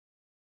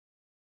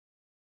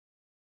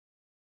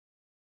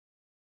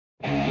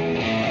Well,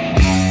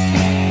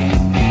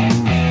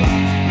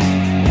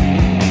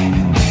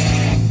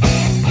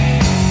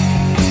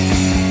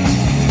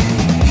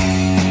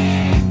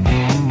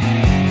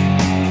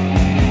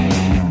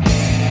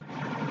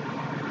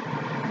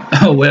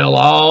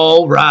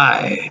 all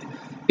right.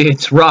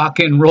 It's Rock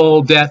and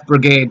Roll Death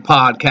Brigade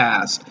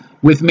podcast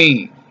with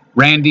me,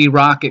 Randy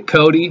Rocket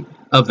Cody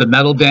of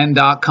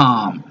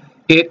themetalden.com.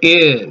 It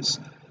is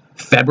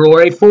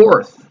February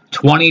 4th,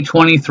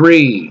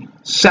 2023,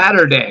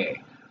 Saturday.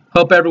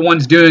 Hope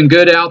everyone's doing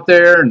good out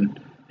there and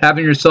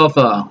having yourself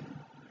a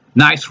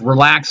nice,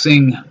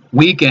 relaxing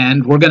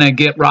weekend. We're going to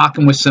get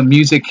rocking with some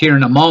music here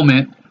in a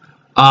moment.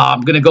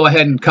 I'm going to go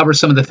ahead and cover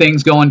some of the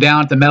things going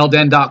down at the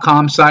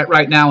metalden.com site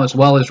right now, as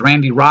well as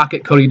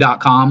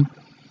randyrocketcody.com.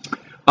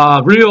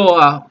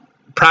 Real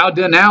proud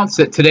to announce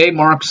that today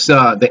marks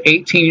the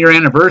 18-year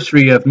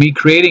anniversary of me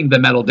creating the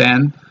Metal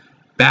Den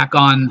back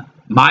on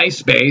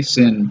MySpace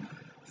in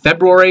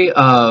February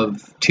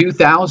of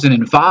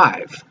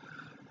 2005.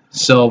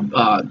 So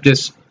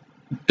just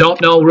don't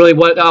know really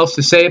what else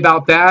to say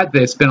about that.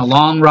 It's been a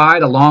long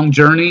ride, a long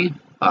journey.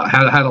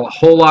 Had a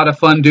whole lot of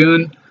fun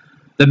doing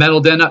the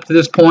Metal Den up to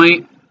this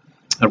point.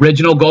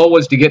 Original goal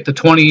was to get to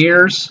 20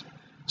 years.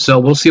 So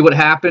we'll see what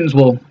happens.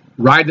 We'll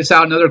ride this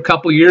out another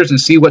couple years and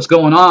see what's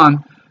going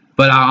on.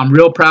 But I'm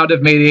real proud to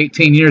have made it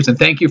 18 years, and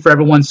thank you for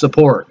everyone's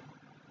support.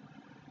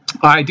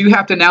 I do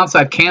have to announce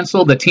I've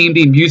canceled the Team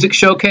D Music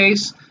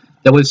Showcase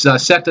that was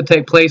set to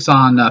take place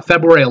on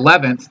February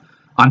 11th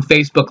on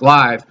Facebook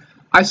Live.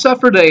 I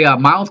suffered a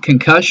mild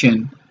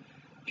concussion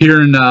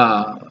here in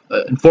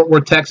Fort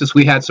Worth, Texas.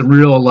 We had some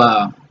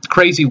real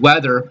crazy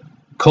weather.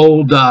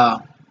 Cold,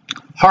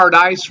 hard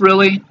ice,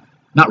 really.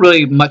 Not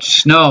really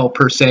much snow,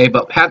 per se,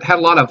 but had a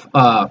lot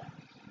of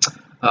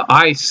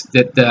ice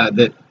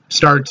that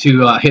started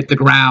to hit the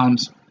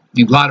ground.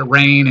 A lot of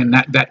rain, and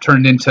that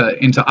turned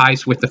into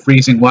ice with the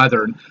freezing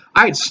weather. And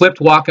I had slipped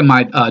walking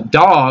my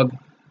dog.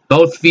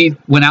 Both feet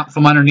went out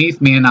from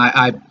underneath me, and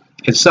I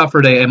had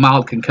suffered a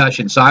mild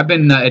concussion. So I've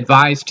been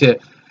advised to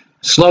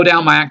slow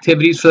down my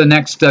activities for the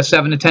next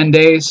 7 to 10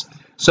 days.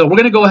 So we're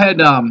going to go ahead,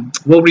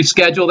 we'll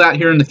reschedule that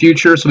here in the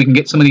future so we can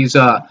get some of these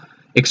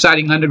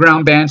exciting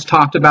underground bands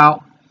talked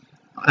about.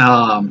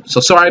 So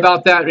sorry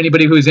about that.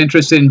 Anybody who's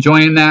interested in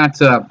joining that,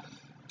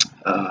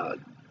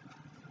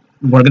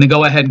 we're going to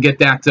go ahead and get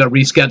that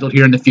rescheduled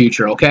here in the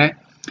future, okay?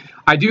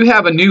 I do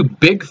have a new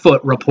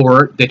Bigfoot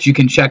report that you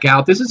can check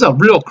out. This is a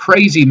real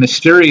crazy,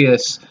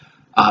 mysterious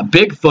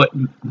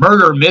Bigfoot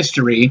murder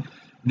mystery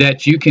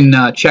that you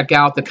can check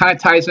out that kind of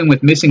ties in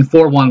with Missing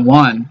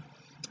 411.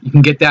 You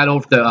can get that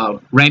over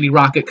the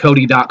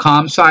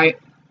randyrocketcody.com site.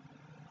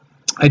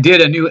 I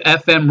did a new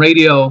FM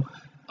radio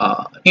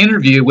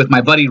interview with my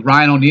buddy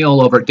Ryan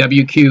O'Neill over at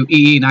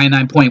WQEE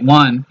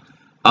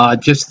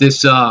 99.1 just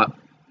this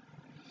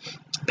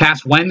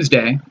past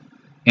Wednesday.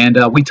 And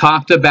we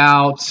talked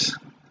about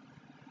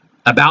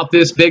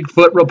this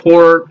Bigfoot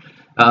report,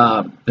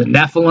 the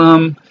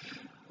Nephilim,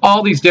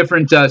 all these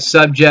different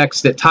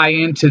subjects that tie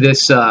into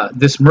this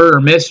murder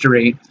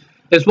mystery.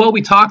 As well,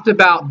 we talked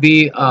about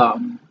the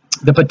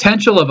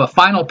potential of a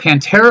final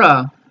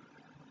Pantera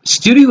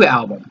studio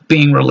album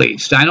being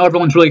released. I know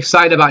everyone's really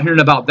excited about hearing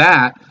about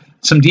that.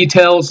 Some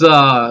details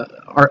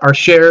are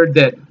shared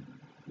that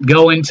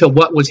go into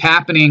what was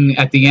happening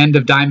at the end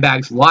of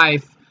Dimebag's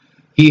life.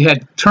 He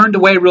had turned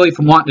away really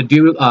from wanting to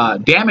do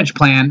Damage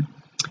Plan,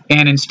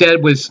 and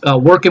instead was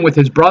working with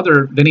his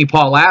brother, Vinnie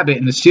Paul Abbott,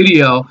 in the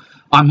studio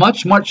on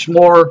much, much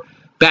more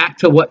back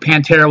to what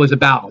Pantera was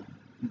about,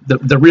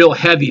 the real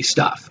heavy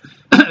stuff.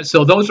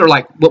 So those are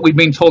like what we've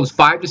been told is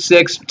 5 to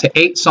 6 to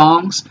 8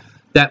 songs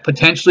that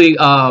potentially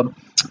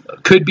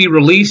could be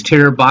released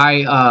here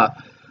by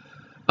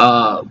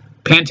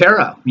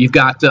Pantera. You've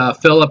got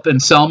Philip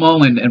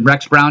Anselmo and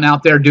Rex Brown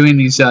out there doing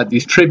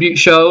these tribute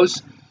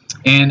shows,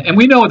 and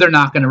we know they're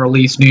not going to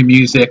release new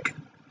music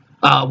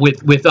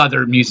with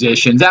other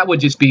musicians. That would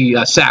just be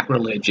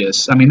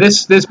sacrilegious. I mean,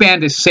 this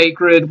band is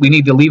sacred. We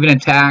need to leave it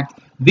intact.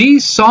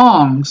 These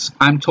songs,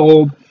 I'm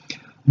told,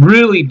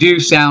 really do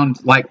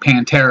sound like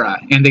Pantera,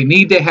 and they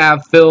need to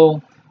have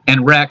Phil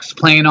and Rex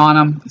playing on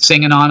them,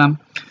 singing on them.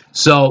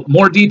 So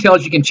more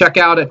details you can check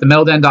out at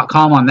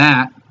themetalden.com on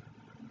that.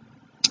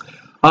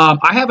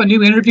 I have a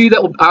new interview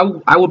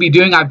that I will be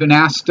doing. I've been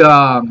asked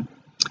in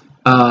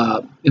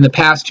the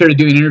past here to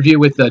do an interview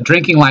with the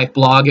Drinking Life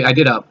blog. I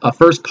did a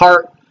first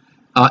part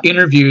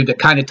interview that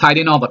kind of tied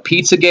in all the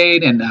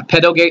Pizzagate and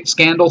Pedogate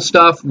scandal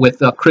stuff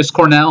with Chris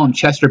Cornell and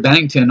Chester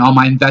Bennington, all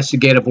my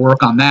investigative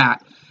work on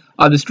that.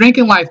 This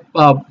Drinking Life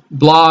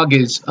blog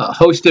is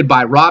hosted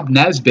by Rob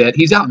Nesbitt.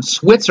 He's out in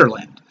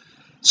Switzerland.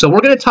 So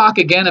we're going to talk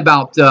again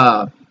about,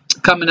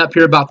 coming up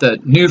here, about the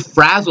new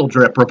Frazzle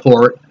Drip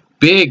report.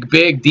 Big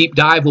deep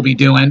dive we'll be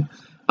doing,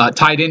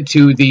 tied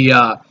into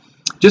the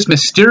just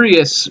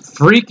mysterious,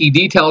 freaky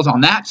details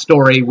on that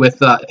story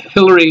with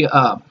Hillary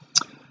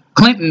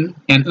Clinton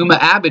and Uma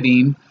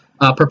Abedin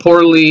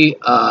purportedly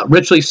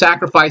ritually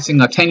sacrificing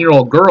a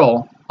 10-year-old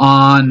girl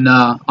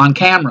on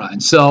camera.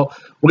 And so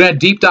we're going to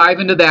deep dive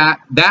into that.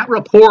 That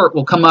report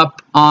will come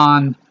up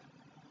on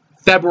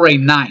February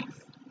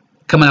 9th,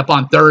 coming up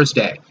on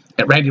Thursday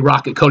at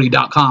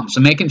randyrocketcody.com.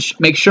 So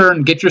make sure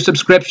and get your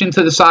subscription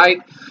to the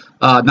site,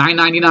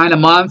 $9.99 a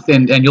month,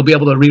 and you'll be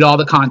able to read all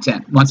the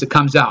content once it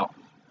comes out.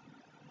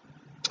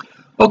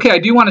 Okay, I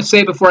do want to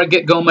say before I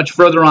get going much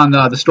further on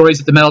the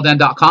stories at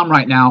themetalden.com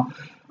right now,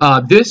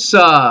 this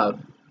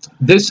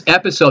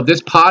episode,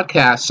 this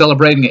podcast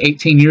celebrating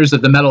 18 years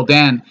of the Metal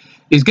Den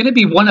is going to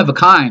be one of a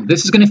kind.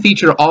 This is going to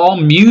feature all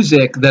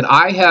music that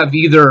I have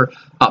either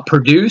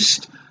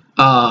produced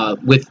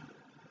with,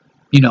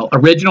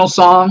 original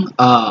song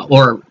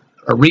or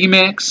a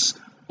remix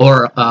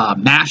or a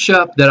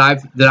mashup that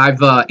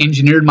I've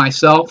engineered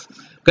myself.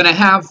 Going to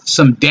have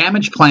some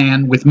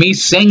Damageplan with me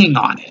singing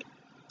on it,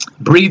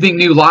 breathing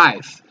new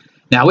life.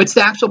 Now, it's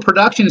the actual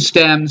production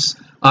stems,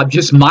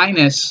 just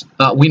minus,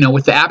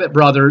 with the Abbott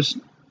brothers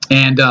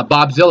and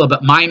Bob Zilla,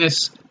 but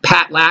minus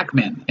Pat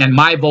Lackman and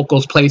my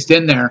vocals placed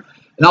in there.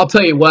 And I'll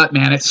tell you what,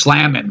 man, it's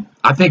slamming.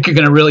 I think you're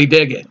going to really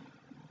dig it.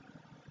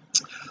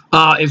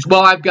 As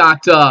well, I've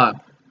got,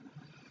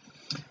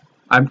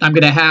 I'm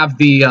going to have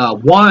the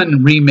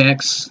one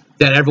remix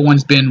that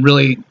everyone's been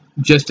really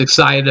just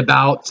excited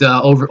about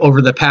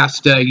over the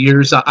past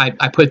years.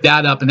 I put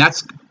that up, and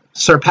that's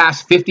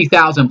surpassed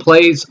 50,000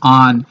 plays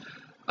on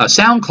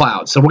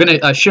SoundCloud. So we're going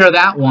to share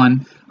that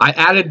one. I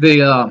added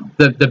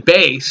the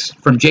bass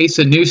from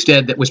Jason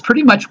Newsted that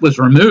was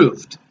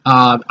removed.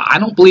 I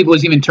don't believe it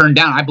was even turned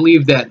down. I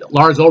believe that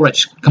Lars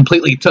Ulrich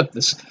completely took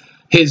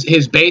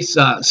his bass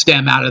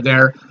stem out of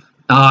there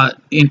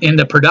in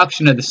the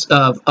production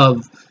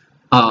of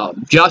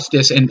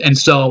Justice, and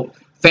so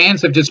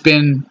fans have just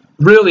been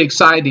really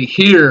excited to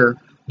hear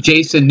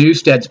Jason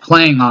Newsted's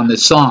playing on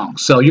this song.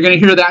 So you're going to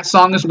hear that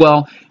song as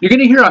well. You're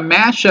going to hear a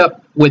mashup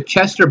with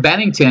Chester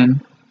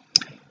Bennington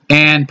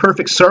and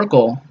Perfect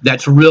Circle.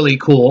 That's really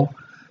cool.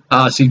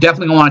 So you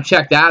definitely want to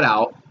check that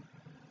out.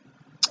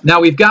 Now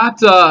we've got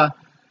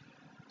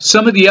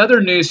some of the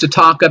other news to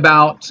talk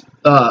about.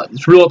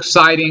 It's real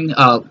exciting.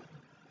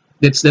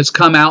 That's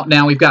come out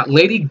now. We've got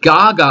Lady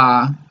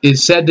Gaga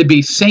is said to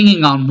be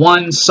singing on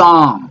one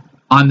song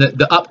on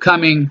the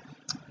upcoming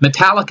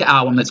Metallica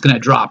album that's going to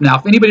drop. Now,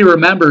 if anybody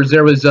remembers,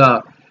 there was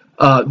a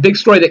big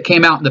story that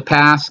came out in the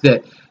past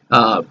that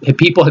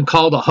people had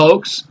called a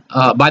hoax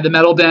by the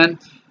Metal Den,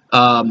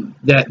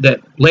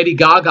 that Lady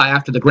Gaga,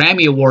 after the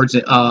Grammy Awards,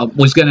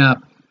 was going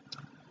to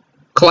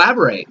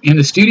collaborate in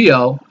the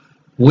studio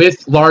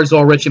with Lars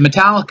Ulrich and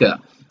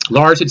Metallica.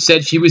 Lars had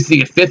said she was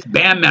the fifth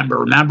band member,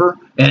 remember,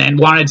 and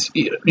wanted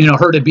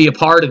her to be a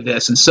part of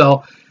this. And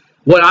so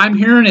what I'm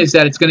hearing is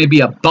that it's going to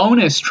be a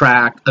bonus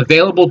track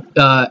available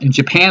in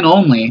Japan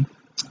only,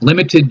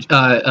 limited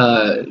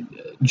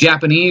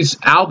Japanese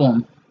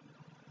album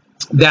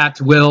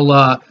that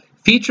will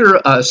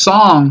feature a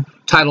song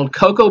titled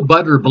Cocoa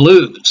Butter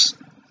Blues.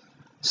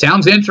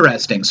 Sounds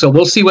interesting. So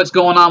we'll see what's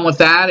going on with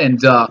that. And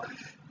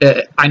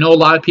I know a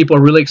lot of people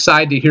are really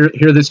excited to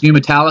hear this new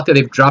Metallica.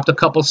 They've dropped a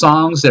couple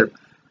songs that,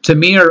 to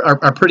me,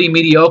 are pretty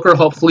mediocre.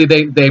 Hopefully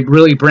they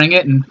really bring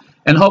it, and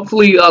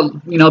hopefully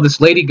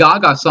this Lady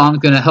Gaga song is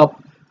going to help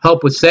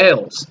with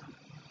sales.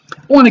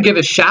 I want to give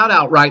a shout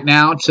out right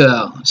now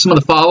to some of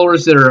the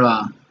followers that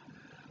are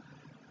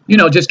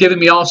just giving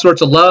me all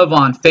sorts of love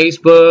on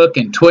Facebook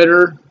and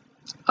Twitter.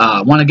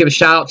 I want to give a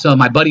shout out to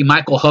my buddy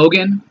Michael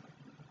Hogan.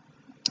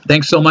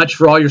 Thanks so much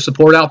for all your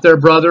support out there,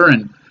 brother.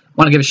 And I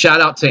want to give a shout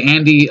out to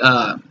Andy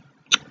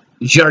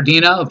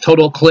Giardina of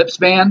Total Eclipse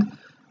Band.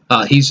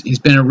 He's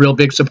been a real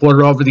big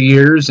supporter over the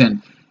years,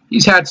 and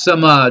he's had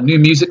some new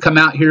music come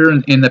out here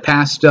in the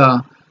past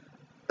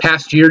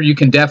year. You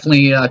can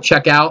definitely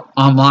check out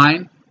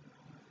online.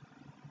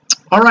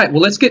 All right,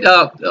 well, let's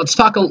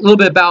talk a little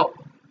bit about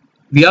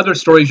the other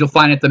stories you'll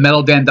find at the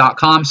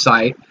metalden.com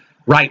site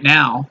right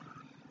now.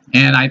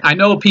 And I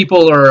know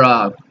people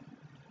are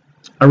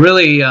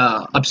really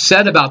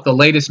upset about the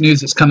latest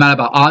news that's come out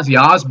about Ozzy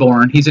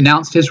Osbourne. He's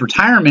announced his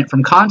retirement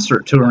from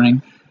concert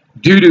touring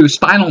due to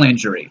spinal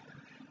injury.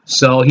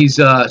 So he's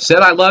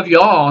said, "I love you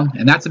all,"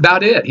 and that's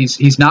about it.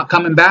 He's not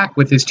coming back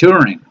with his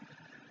touring.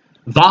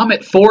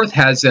 Vomit Forth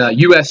has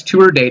U.S.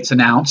 tour dates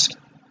announced.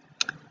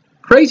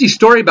 Crazy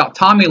story about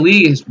Tommy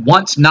Lee has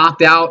once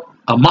knocked out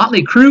a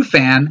Motley Crue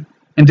fan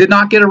and did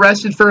not get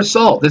arrested for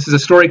assault. This is a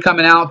story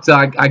coming out,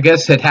 I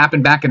guess, had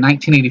happened back in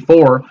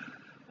 1984.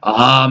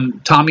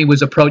 Tommy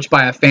was approached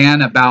by a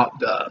fan about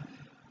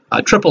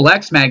a Triple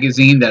X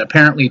magazine that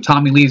apparently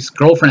Tommy Lee's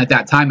girlfriend at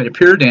that time had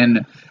appeared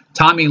in.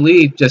 Tommy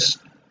Lee just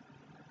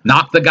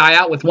knocked the guy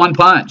out with one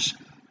punch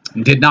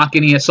and did not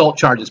get any assault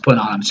charges put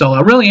on him. So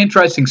a really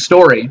interesting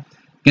story. You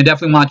can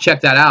definitely want to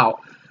check that out.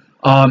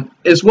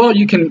 As well,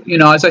 you can,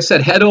 as I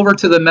said, head over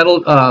to the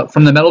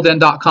from the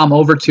metalden.com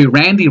over to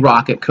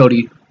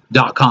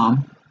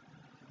randyrocketcody.com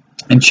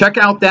and check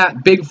out that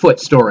Bigfoot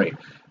story.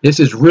 This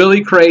is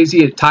really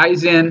crazy. It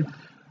ties in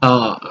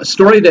a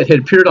story that had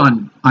appeared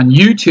on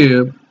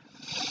YouTube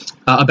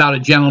about a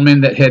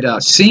gentleman that had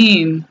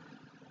seen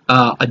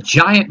a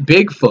giant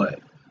Bigfoot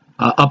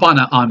up on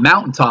a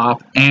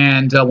mountaintop,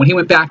 and when he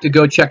went back to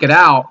go check it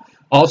out,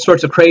 all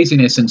sorts of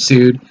craziness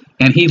ensued,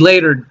 and he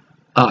later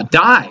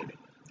died.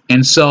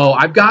 And so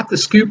I've got the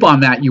scoop on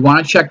that. You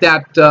want to check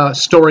that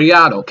story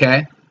out,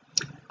 okay?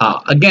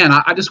 Again,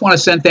 I just want to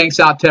send thanks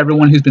out to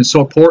everyone who's been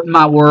supporting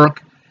my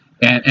work.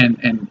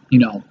 And you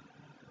know,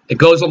 it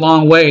goes a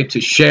long way to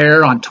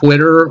share on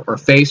Twitter or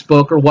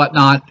Facebook or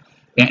whatnot,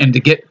 and to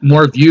get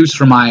more views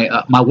for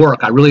my my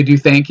work. I really do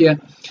thank you.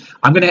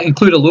 I'm going to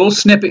include a little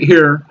snippet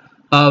here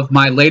of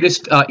my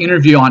latest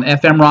interview on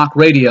FM Rock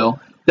Radio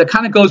that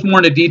kind of goes more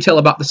into detail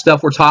about the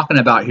stuff we're talking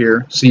about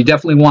here. So you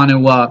definitely want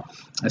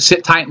to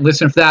sit tight and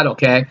listen for that,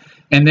 okay?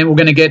 And then we're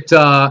going to get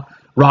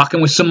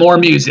rocking with some more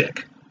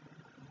music.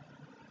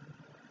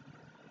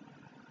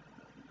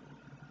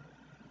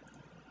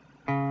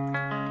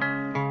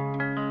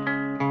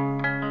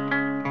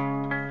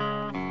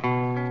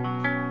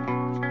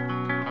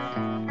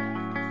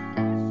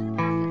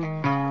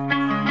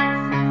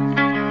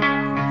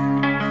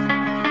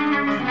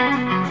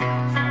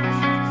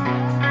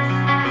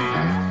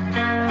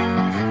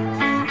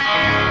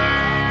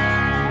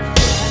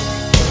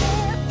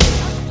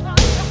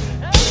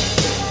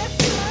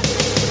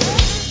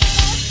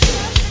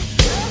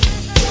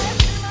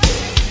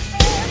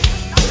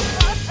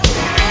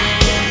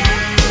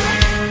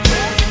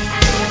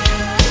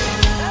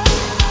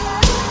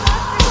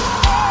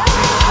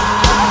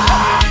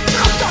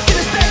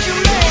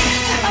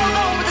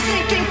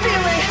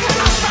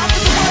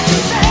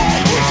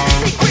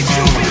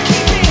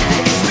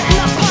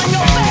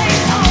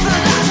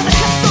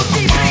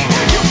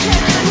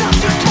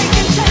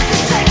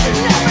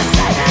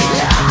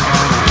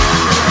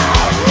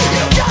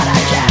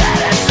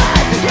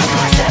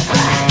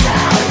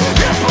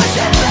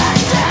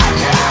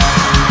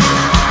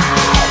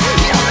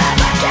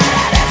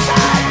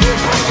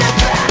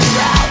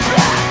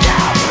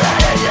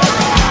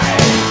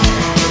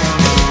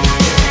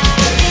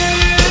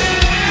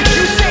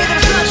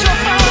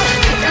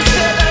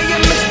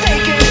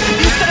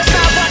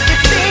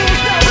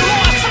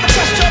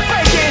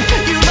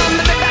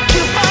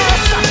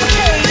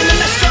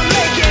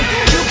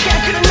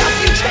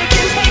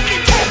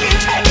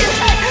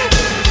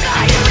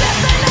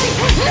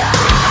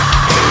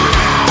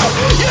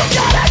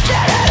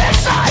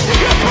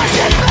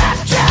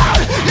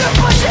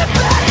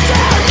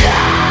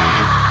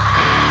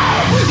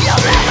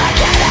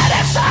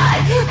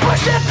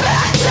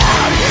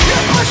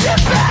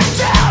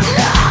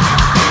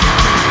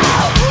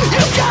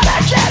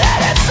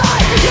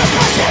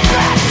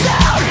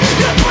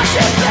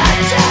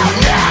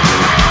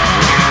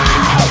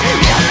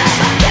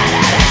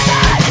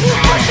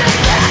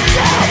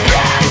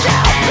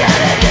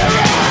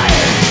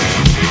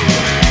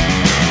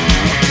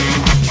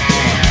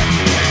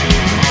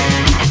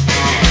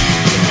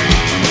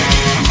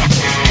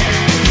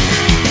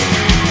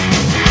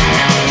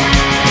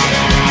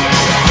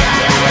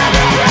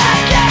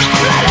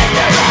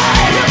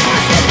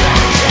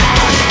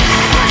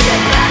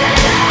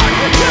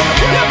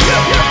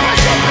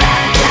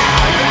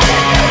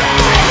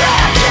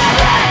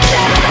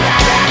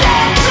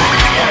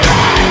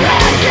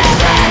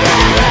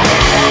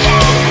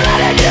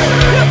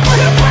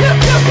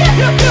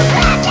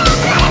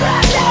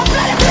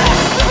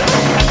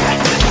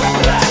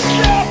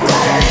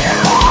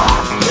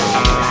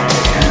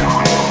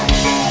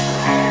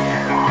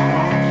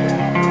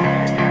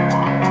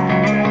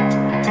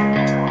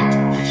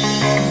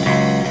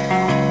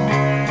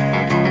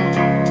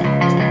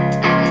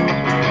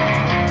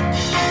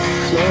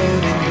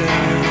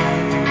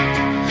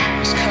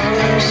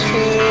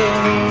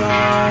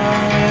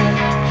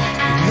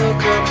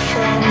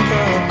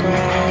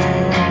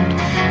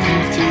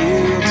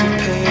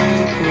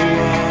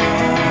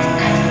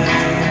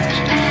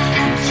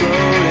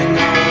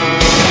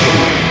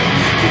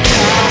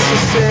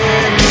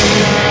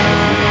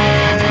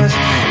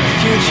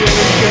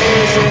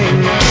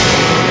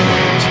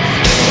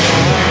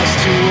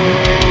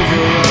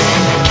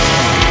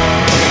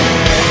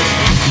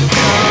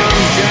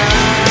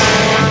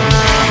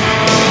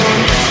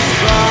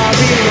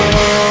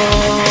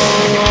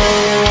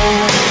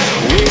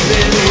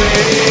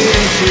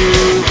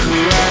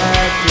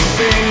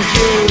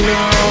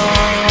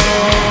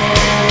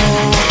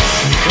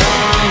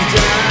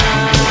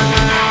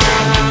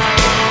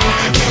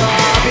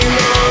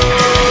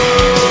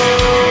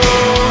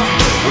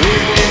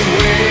 We've been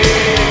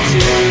waiting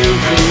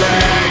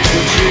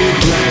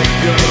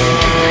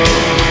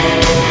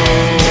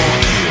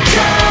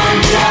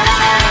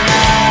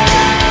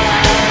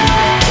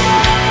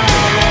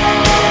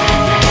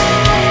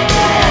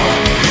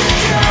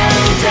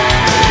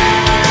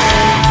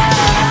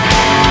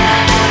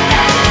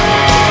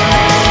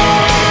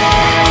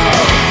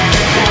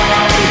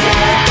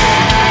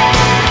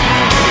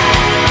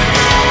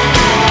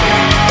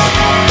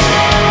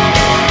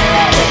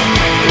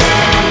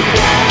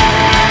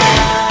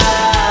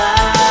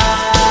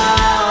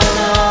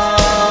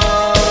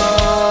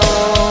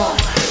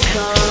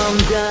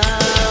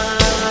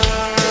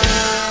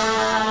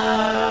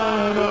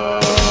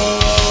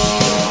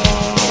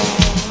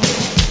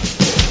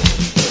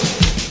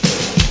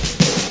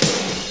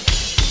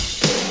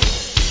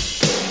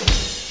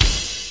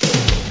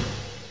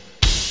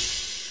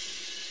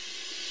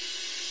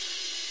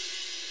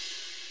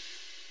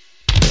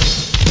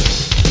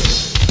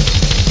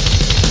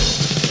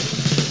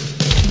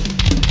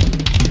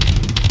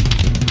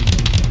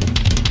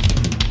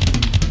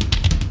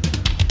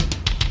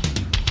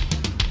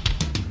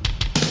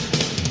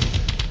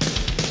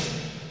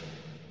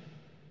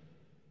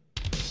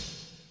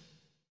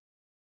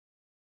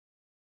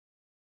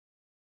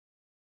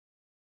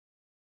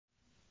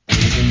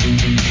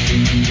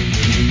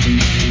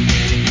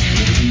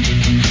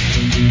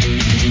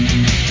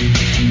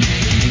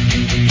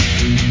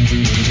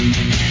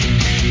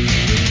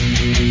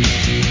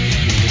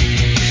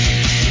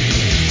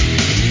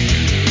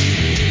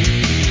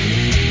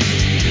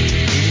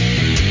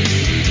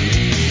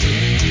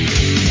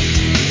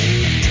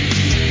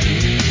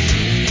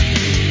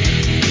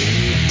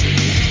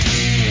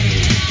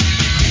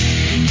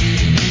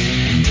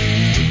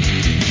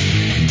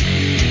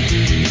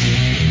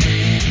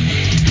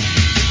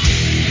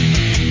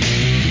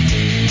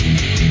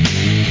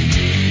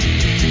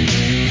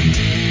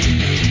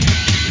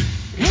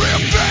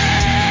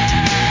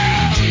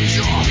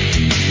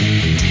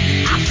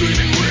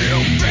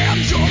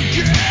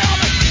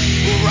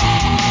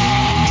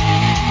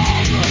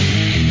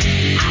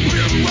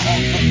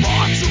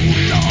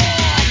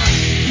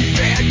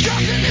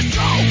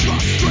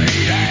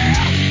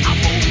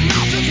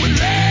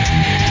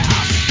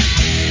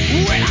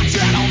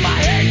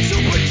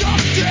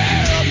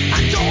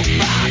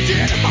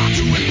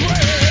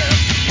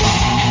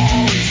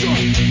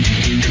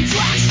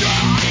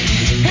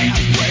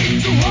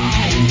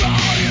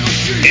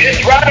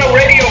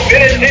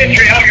been a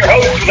century. I'm your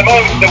host for the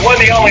most, the one,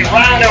 the only,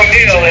 Ryan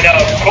O'Neal, and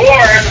of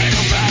course,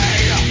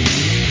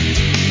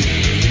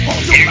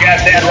 you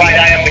got that right,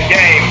 I am the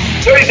game.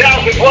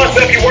 30,000 plus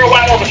of you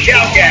worldwide on the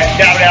Shoutcast,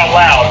 shout it out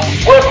loud.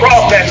 We're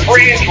across that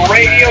Fringe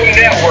Radio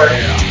Network.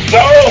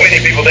 So many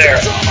people there.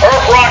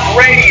 Earth Rock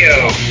Radio,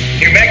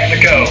 New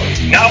Mexico,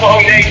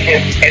 Navajo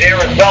Nation, and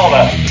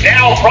Arizona.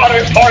 Now part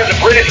of the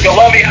British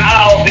Columbia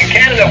Isles in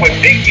Canada with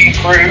Big E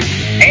Crew,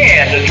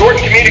 and the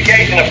Georgia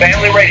Communication, a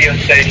family radio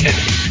station.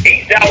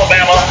 East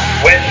Alabama,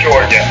 West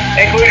Georgia,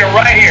 including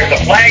right here,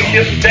 the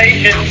flagship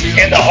station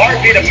in the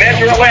heartbeat of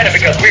Metro Atlanta,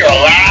 because we are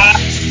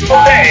live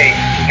today,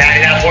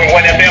 99.1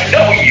 FM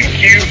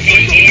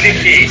WQEE the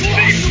Key.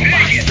 The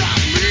biggest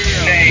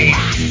name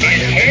in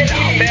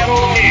heavy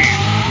metal news.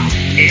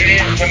 It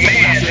is the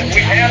man that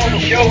we've had on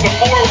the show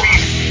before.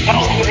 We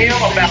talked with him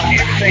about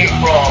everything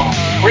from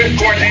Chris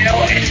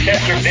Cornell and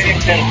Chester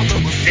Bennington's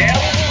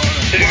death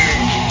to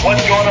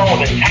what's going on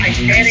with the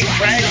Titanic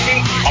tragedy,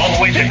 all the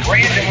way to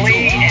Brandon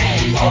Lee and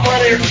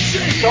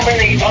so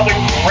many other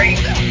great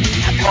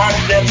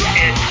concepts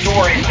and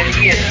stories that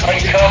he has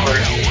uncovered,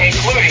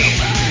 including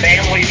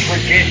family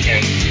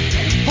traditions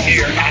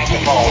near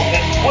alcohol. So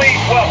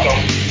please welcome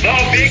the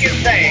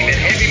biggest name in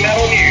heavy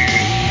metal news,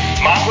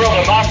 my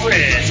brother, my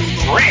friend,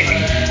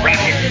 Randy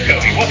Rocket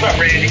Cody. What's up,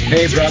 Randy?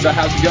 Hey, brother,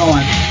 how's it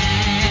going?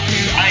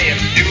 I am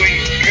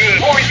doing good.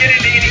 Before we get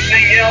into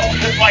anything else,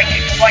 just like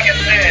I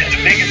said,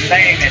 the biggest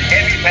name in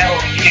heavy metal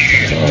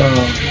news,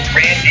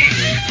 Randy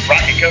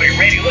Rocket Cody.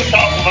 Randy, let's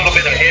talk a little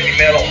bit of heavy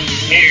metal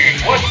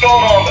news. What's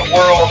going on in the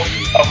world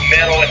of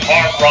metal and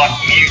hard rock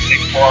music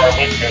for our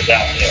listeners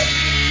out there?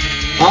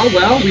 Oh,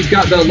 well, we've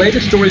got the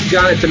latest stories we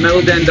got at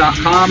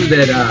themetalden.com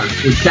that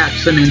would catch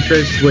some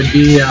interest would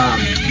be,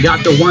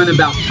 got the one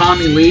about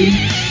Tommy Lee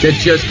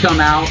that's just come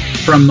out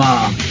from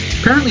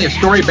apparently a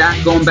story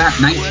going back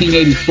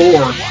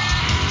 1984,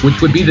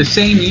 which would be the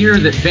same year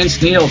that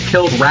Vince Neil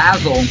killed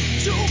Razzle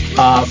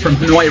from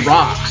Hanoi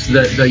Rocks,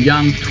 the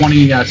young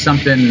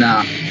 20-something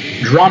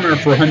drummer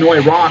for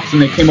Hanoi Rocks,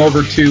 and they came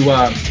over to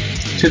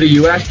the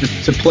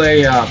U.S. to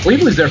play, I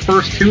believe it was their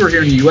first tour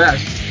here in the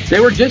U.S. They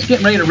were just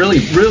getting ready to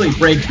really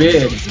break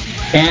big,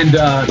 and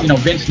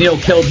Vince Neil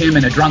killed him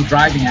in a drunk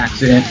driving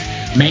accident,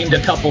 maimed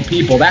a couple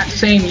people. That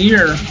same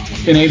year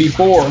in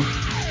 '84,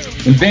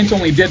 and Vince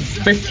only did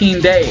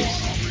 15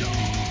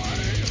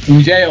 days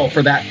in jail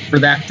for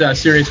that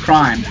serious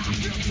crime.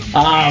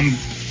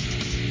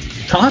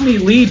 Tommy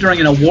Lee,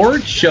 during an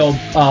awards show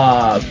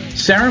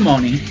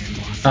ceremony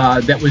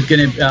that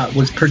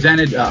was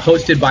presented,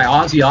 hosted by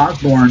Ozzy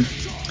Osbourne,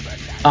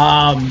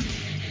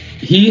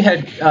 he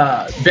had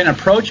been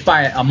approached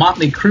by a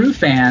Motley Crue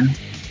fan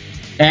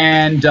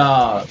and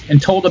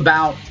told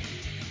about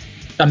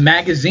a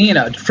magazine,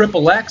 a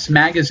XXX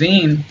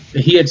magazine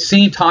that he had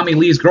seen Tommy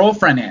Lee's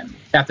girlfriend in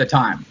at the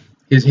time,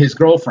 his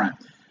girlfriend.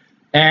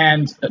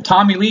 And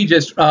Tommy Lee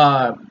just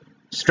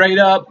straight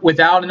up,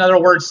 without another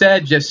word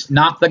said, just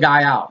knocked the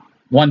guy out,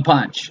 one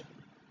punch.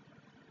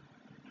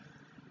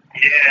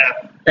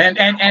 Yeah.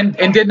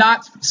 And did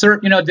not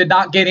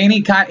get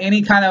any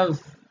kind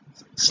of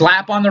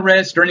slap on the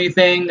wrist or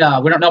anything. We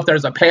don't know if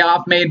there's a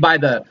payoff made by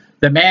the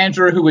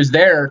manager who was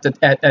there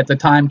at the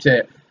time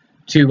to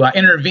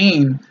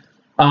intervene.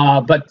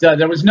 But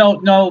there was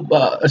no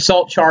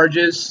assault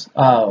charges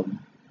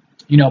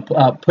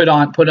put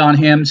on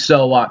him.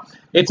 So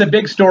it's a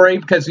big story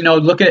because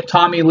looking at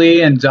Tommy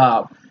Lee and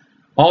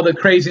all the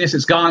craziness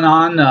that's gone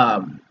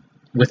on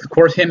with, of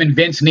course, him and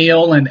Vince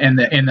Neil and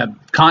the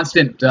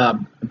constant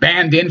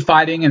band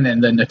infighting, and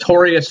then the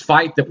notorious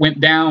fight that went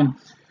down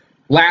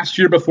last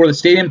year before the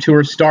stadium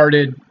tour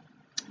started.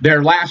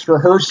 Their last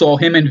rehearsal,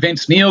 him and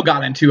Vince Neil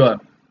got into a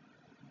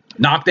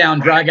knockdown,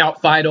 drag-out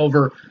fight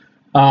over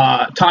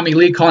Tommy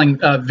Lee calling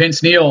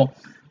Vince Neil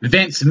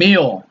Vince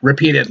Neil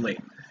repeatedly.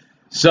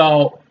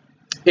 So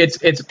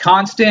it's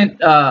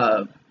constant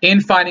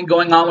infighting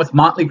going on with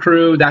Motley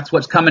Crue. That's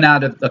what's coming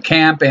out of the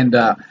camp, and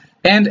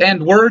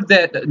word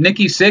that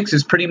Nikki Sixx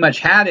has pretty much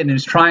had it and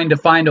is trying to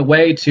find a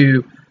way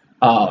to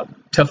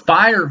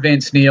fire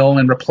Vince Neil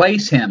and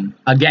replace him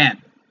again.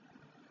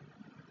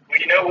 Well,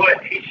 you know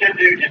what he should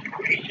do?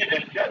 He should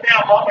just shut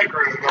down Motley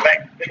Crue, go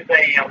back to 6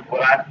 a.m.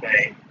 what I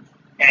say,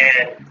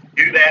 and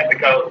do that,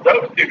 because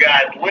those two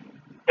guys live.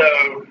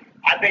 So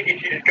I think he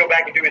should just go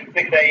back and do his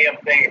 6 a.m.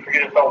 thing and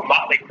forget this whole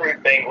Motley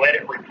Crue thing. Let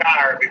it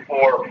retire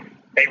before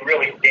they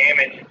really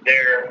damage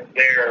their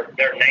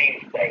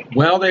namesake.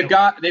 Well, they've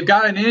got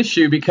an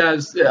issue,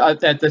 because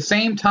at the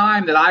same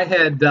time that I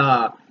had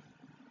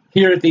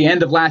here at the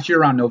end of last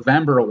year, around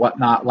November or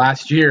whatnot,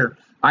 last year,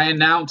 I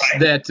announced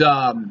that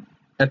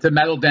at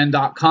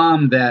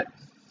themetalden.com that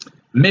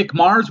Mick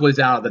Mars was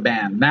out of the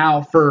band.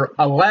 Now, for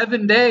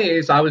 11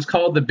 days, I was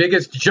called the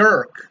biggest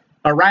jerk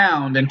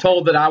around and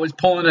told that I was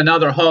pulling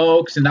another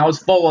hoax, and I was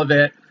full of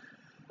it.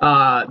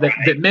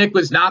 That Mick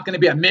was not going to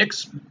be a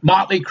Mick's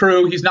Motley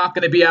Crue. He's not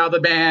going to be out of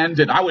the band,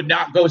 and I would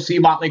not go see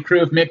Motley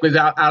Crue if Mick was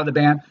out of the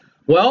band.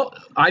 Well,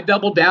 I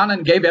doubled down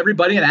and gave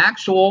everybody an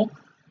actual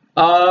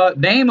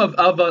name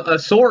of a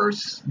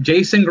source,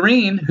 Jason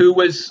Green, who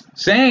was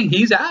saying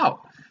he's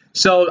out.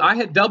 So I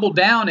had doubled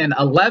down, and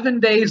 11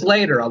 days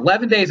later,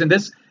 11 days, and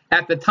this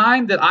at the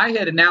time that I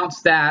had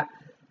announced that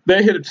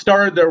they had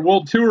started their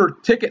world tour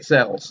ticket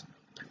sales.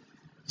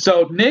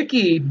 So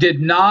Nikki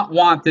did not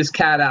want this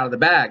cat out of the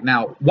bag.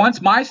 Now,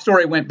 once my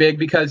story went big,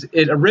 because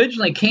it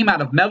originally came out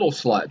of Metal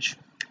Sludge,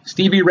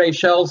 Stevie Ray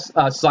Shell's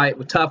site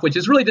with Tough, which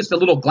is really just a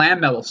little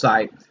glam metal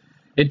site.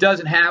 It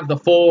doesn't have the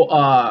full,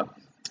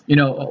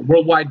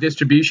 worldwide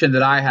distribution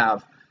that I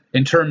have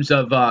in terms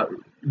of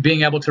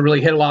being able to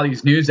really hit a lot of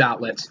these news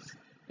outlets,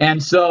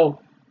 and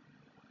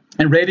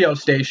radio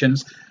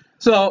stations.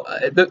 So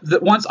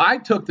once I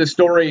took the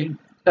story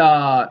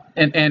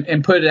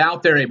and put it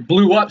out there, it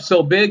blew up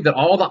so big that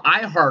all the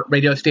iHeart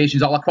radio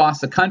stations all across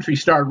the country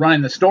started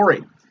running the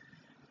story.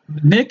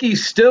 Nikki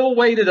still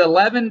waited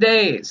 11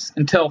 days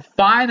until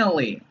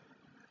finally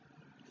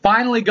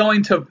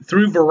going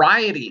through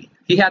Variety.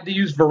 He had to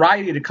use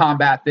Variety to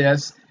combat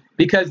this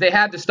because they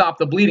had to stop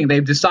the bleeding.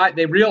 They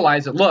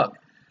realized that, look,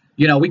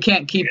 we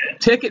can't keep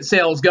ticket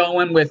sales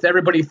going with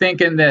everybody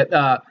thinking that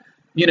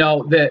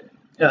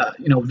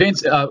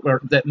Vince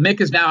or that Mick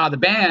is now out of the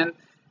band,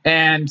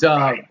 and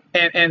that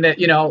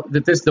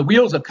that the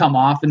wheels have come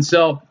off. And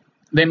so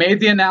they made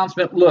the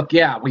announcement. Look,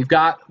 yeah, we've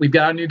got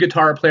a new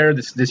guitar player,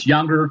 this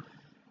younger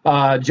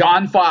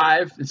John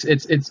Five.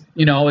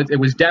 It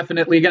was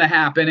definitely going to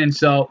happen. And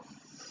so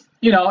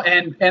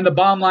and the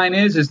bottom line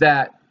is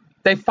that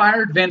they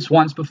fired Vince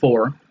once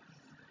before.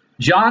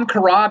 John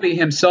Corabi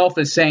himself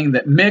is saying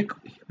that Mick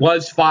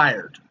was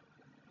fired,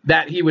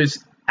 that he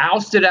was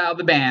ousted out of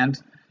the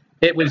band.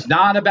 It was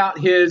not about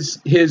his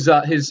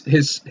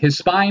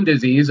spine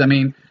disease. I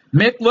mean,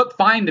 Mick looked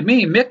fine to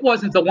me. Mick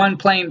wasn't the one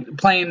playing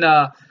fake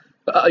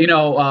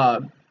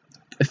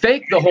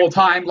the whole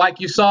time, like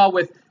you saw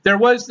with. There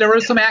was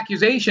some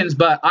accusations,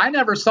 but I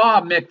never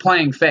saw Mick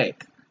playing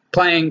fake,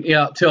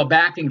 to a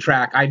backing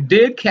track. I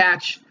did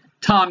catch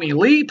Tommy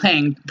Lee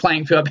playing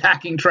to a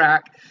backing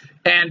track,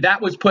 and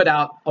that was put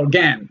out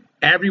again.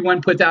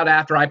 Everyone put out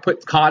after I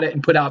caught it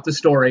and put out the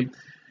story.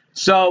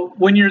 So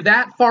when you're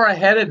that far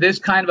ahead of this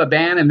kind of a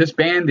band, and this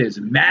band is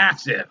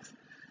massive,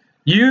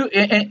 you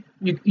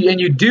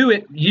do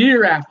it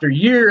year after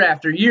year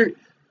after year,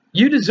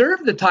 you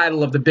deserve the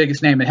title of the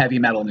biggest name in heavy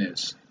metal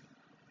news.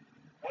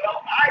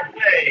 Well, I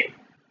say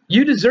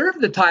you deserve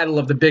the title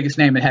of the biggest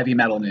name in heavy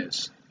metal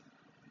news.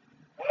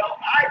 Well,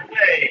 I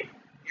say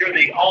you're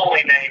the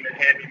only name in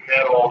heavy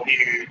metal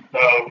news,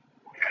 so.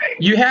 Okay.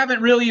 You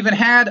haven't really even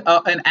had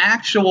an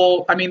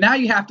actual. I mean, now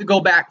you have to go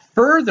back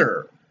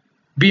further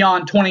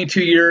beyond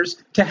 22 years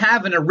to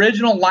have an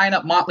original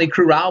lineup Motley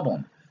Crue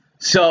album.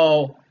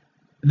 So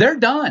they're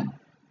done.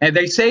 And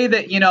they say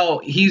that,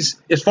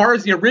 he's, as far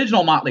as the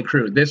original Motley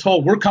Crue, this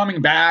whole we're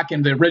coming back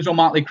and the original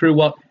Motley Crue,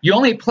 well, you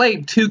only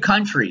played 2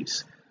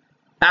 countries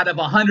out of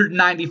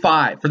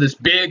 195 for this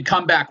big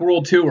comeback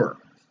world tour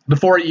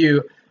before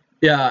you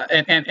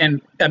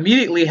and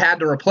immediately had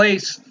to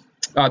replace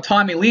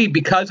Tommy Lee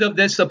because of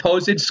this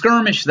supposed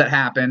skirmish that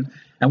happened.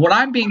 And what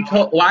I'm being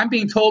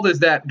told is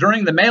that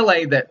during the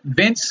melee that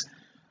Vince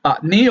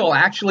Neil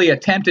actually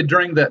attempted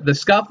during the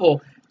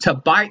scuffle to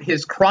bite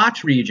his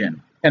crotch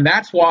region. And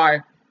that's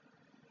why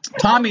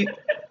Tommy,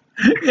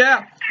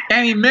 yeah,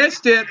 and he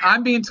missed it.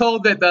 I'm being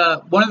told that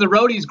one of the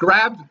roadies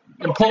grabbed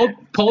and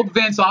pulled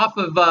Vince off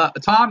of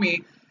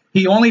Tommy.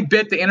 He only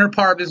bit the inner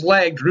part of his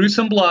leg, drew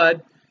some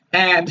blood,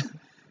 and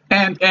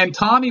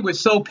Tommy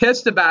was so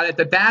pissed about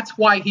it that's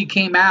why he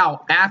came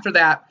out after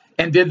that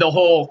and did the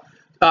whole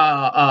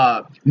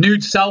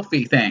nude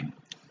selfie thing,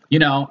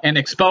 and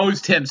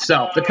exposed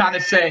himself to kind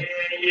of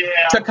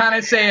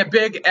say a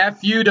big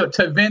F you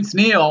to Vince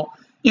Neil,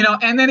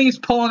 and then he's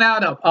pulling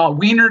out a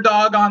wiener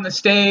dog on the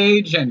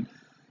stage and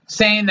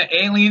saying that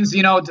aliens,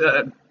 we're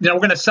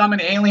going to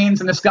summon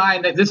aliens in the sky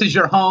and that this is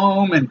your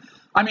home. And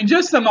I mean,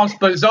 just the most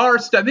bizarre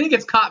stuff. Then he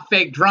gets caught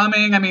fake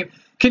drumming. I mean,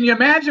 can you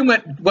imagine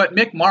what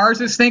Mick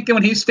Mars is thinking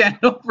when he's standing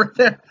over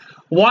there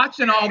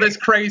watching all this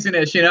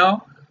craziness, This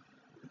guy's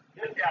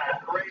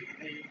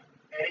crazy,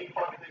 and he's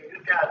fucking,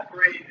 this guy's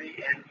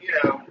crazy, and,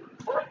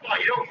 first of all,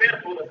 you don't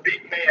mess with a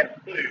big man's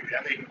food.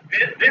 I mean,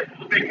 this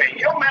is a big man.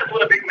 You don't mess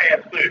with a big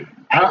man's food.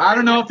 I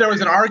don't know if there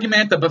was an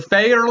argument at the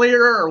buffet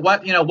earlier or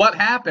what, what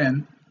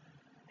happened.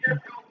 Just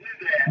don't do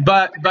that.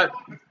 But Big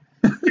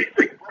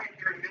break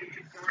here and then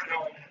get started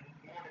on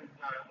morning's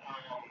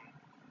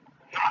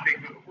topic.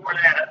 But before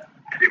that,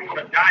 I did want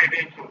to dive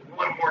into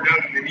one more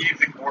note in the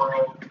music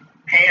world.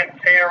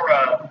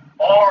 Pantera,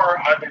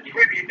 or the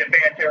tribute to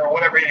Pantera,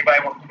 whatever anybody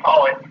wants to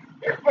call it.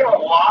 There's been a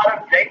lot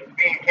of dates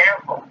being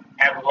canceled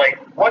as of late.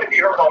 What have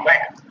you heard on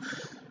that?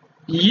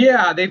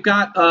 Yeah, they've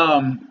got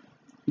a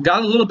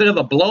little bit of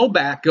a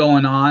blowback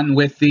going on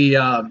with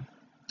the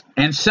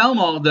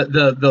Anselmo,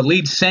 the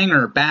lead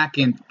singer, back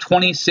in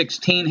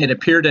 2016 had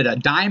appeared at a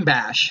Dime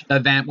Bash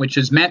event, which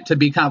is meant to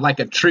be kind of like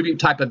a tribute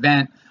type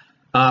event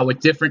with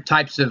different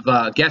types of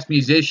guest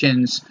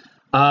musicians,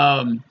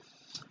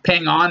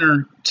 paying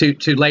honor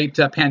to late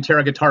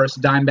Pantera guitarist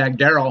Dimebag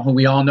Darrell, who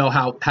we all know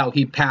how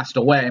he passed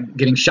away,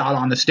 getting shot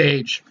on the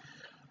stage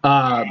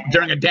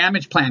during a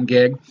Damage Plan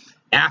gig.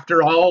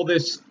 after all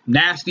this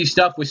nasty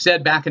stuff was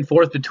said back and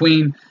forth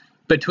between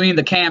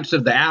the camps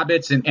of the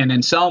Abbotts and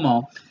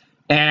Anselmo,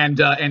 and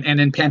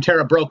then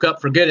Pantera broke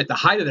up for good at the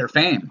height of their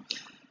fame.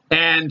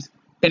 And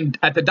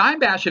at the Dime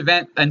Bash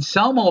event,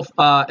 Anselmo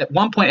at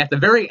one point at the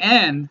very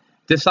end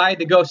decided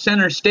to go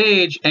center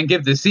stage and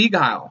give the Sieg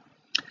Heil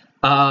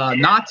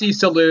Nazi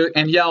salute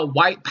and yell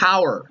 "White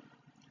Power."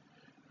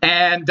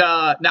 And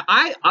now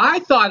I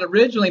thought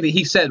originally that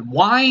he said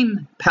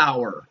 "wine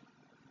power,"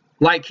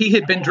 like he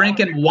had been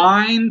drinking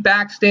wine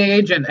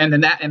backstage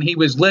and he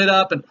was lit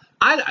up, and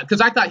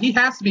because I thought he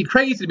has to be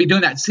crazy to be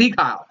doing that Sieg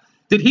Heil.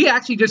 Did he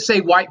actually just say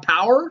 "white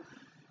power"?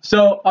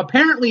 So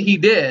apparently he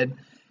did,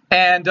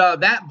 and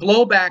that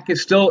blowback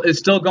is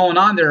still going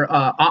on there.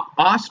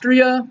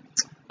 Austria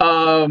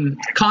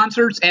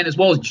concerts and as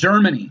well as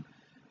Germany,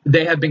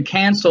 they have been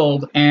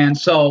canceled, and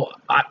so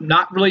I'm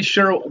not really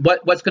sure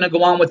what's going to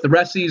go on with the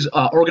rest of these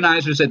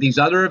organizers at these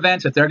other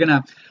events, if they're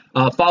going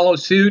to follow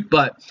suit.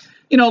 But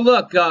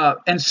look,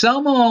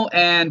 Anselmo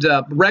and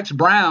Rex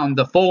Brown,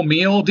 the Full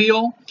Meal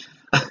deal,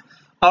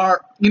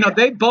 are,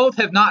 they both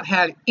have not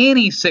had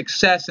any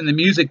success in the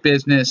music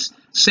business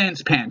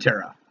since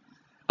Pantera.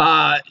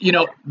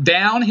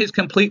 Down has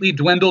completely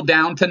dwindled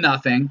down to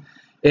nothing.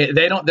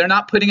 They're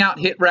not putting out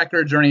hit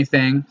records or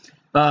anything.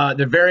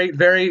 They're very,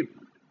 very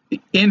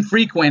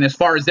infrequent as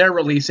far as they're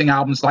releasing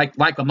albums like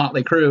a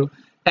Motley Crue.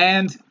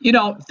 And,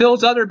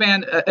 Phil's other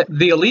band,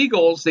 the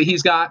Illegals that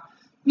he's got,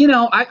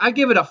 I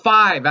give it a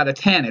 5 out of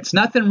 10. It's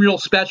nothing real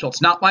special.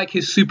 It's not like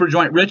his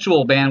Superjoint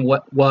Ritual band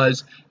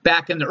was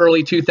back in the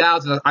early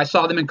 2000s. I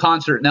saw them in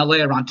concert in L.A.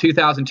 around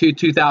 2002,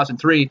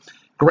 2003.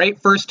 Great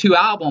first 2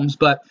 albums,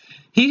 but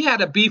he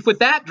had a beef with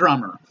that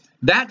drummer.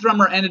 That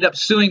drummer ended up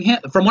suing him,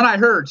 from what I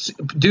heard,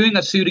 doing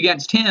a suit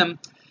against him,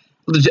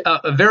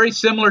 a very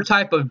similar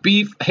type of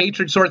beef,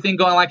 hatred sort of thing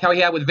going like how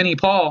he had with Vinnie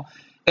Paul.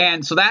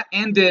 And so that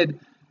ended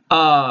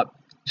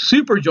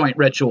Superjoint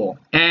Ritual.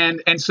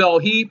 And so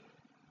he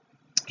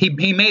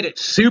made it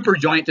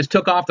Superjoint, just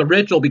took off the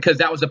Ritual because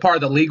that was a part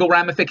of the legal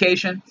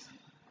ramification.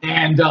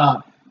 And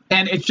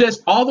it's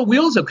just all the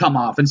wheels have come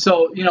off. And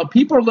so,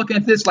 people are looking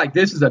at this like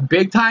this is a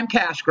big time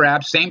cash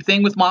grab. Same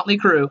thing with Motley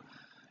Crue,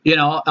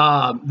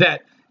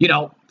 that,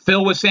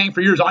 Phil was saying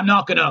for years, I'm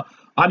not gonna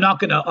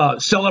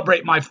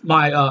celebrate my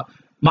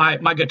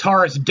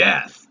guitarist's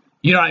death.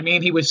 You know what I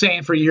mean? He was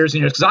saying for years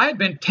and years, because I had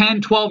been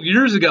 10, 12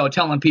 years ago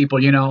telling people,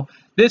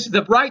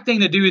 the right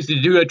thing to do is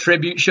to do a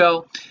tribute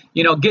show.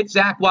 Get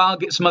Zakk Wylde,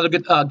 get some other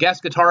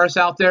guest guitarists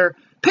out there,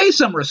 pay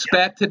some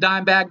respect to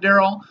Dimebag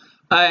Darrell,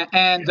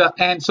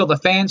 and so the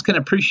fans can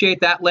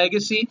appreciate that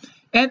legacy.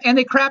 And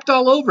they crapped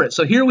all over it.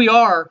 So here we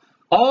are,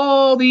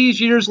 all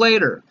these years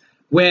later,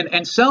 when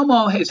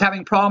Anselmo is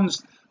having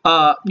problems,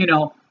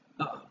 packing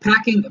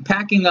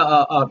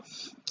a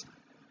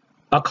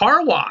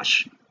car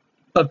wash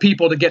of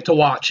people to get to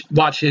watch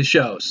his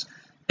shows,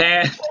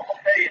 and I'll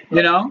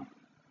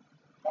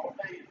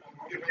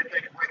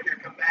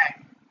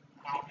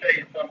tell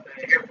you something.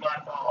 Here's my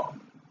thought.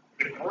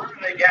 The crew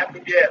they got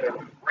together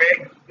with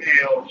Greg,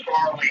 Phil,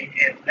 Charlie,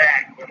 and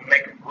Zach would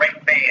make a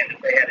great band if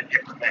they had a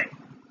different name.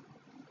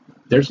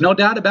 There's no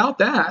doubt about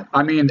that.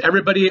 I mean,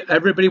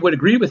 everybody would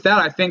agree with that.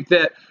 I think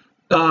that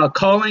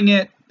calling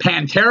it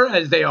Pantera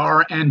as they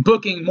are and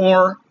booking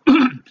more,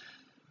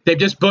 they've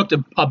just booked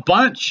a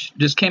bunch,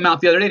 just came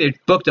out the other day, they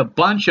booked a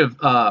bunch of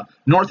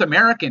North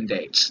American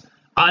dates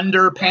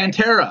under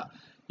Pantera.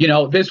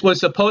 This was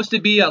supposed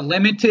to be a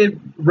limited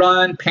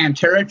run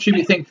Pantera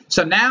tribute thing.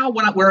 So now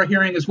what we're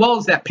hearing as well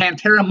is that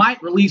Pantera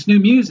might release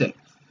new music.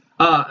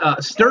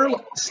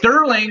 Sterling.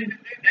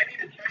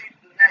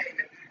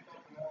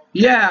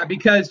 Yeah,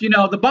 because,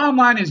 the bottom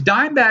line is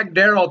Dimebag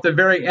Darrell at the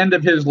very end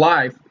of his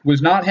life was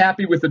not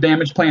happy with the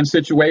Damage Plan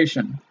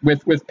situation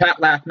with Pat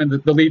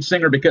Lachman, the lead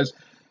singer, because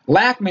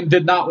Lachman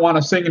did not want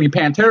to sing any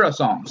Pantera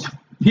songs.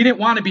 He didn't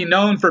want to be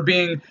known for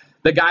being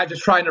the guy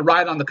just trying to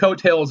ride on the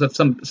coattails of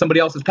somebody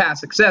else's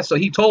past success. So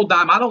he told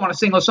Dime, I don't want to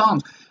sing those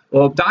songs.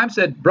 Well, Dime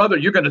said, brother,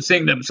 you're going to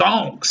sing them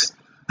songs.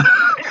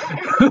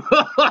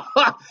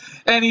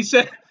 And he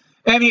said,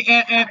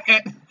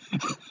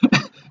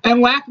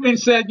 and Lachman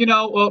said,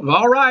 well,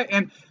 all right.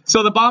 And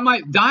so the bottom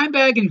line,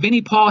 Dimebag and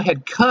Vinnie Paul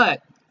had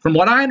cut, from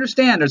what I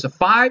understand, there's a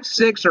 5,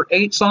 6, or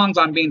 8 songs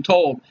I'm being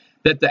told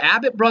that the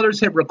Abbott brothers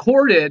had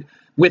recorded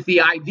with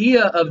the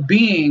idea of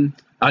being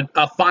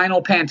a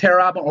final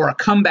Pantera album or a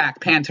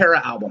comeback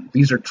Pantera album.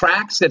 These are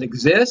tracks that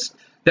exist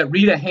that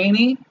Rita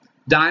Haney,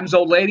 Dime's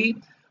old lady,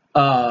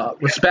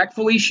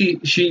 respectfully, she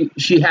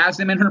has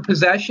them in her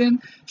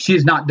possession. She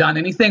has not done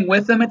anything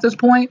with them at this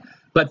point,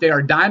 but they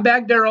are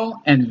Dimebag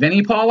Darrell and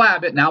Vinnie Paul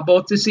Abbott, now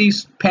both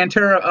deceased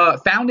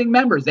Pantera founding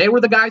members. They were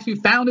the guys who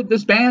founded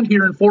this band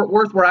here in Fort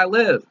Worth, where I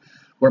live,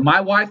 where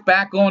my wife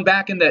going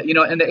back in the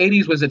in the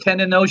 80s was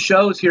attending those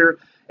shows here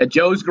at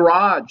Joe's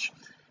Garage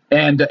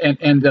and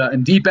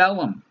Deep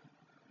Ellum.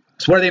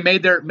 It's where they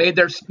made their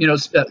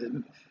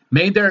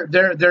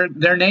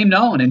name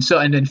known.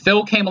 And then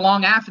Phil came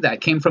along after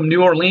that, came from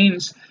New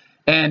Orleans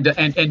and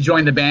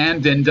joined the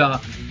band, and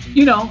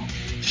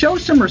show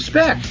some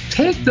respect.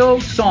 Take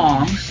those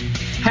songs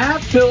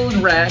have Phil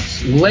and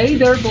Rex lay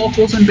their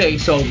vocals and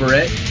bass over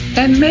it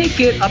and make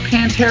it a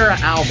Pantera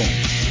album.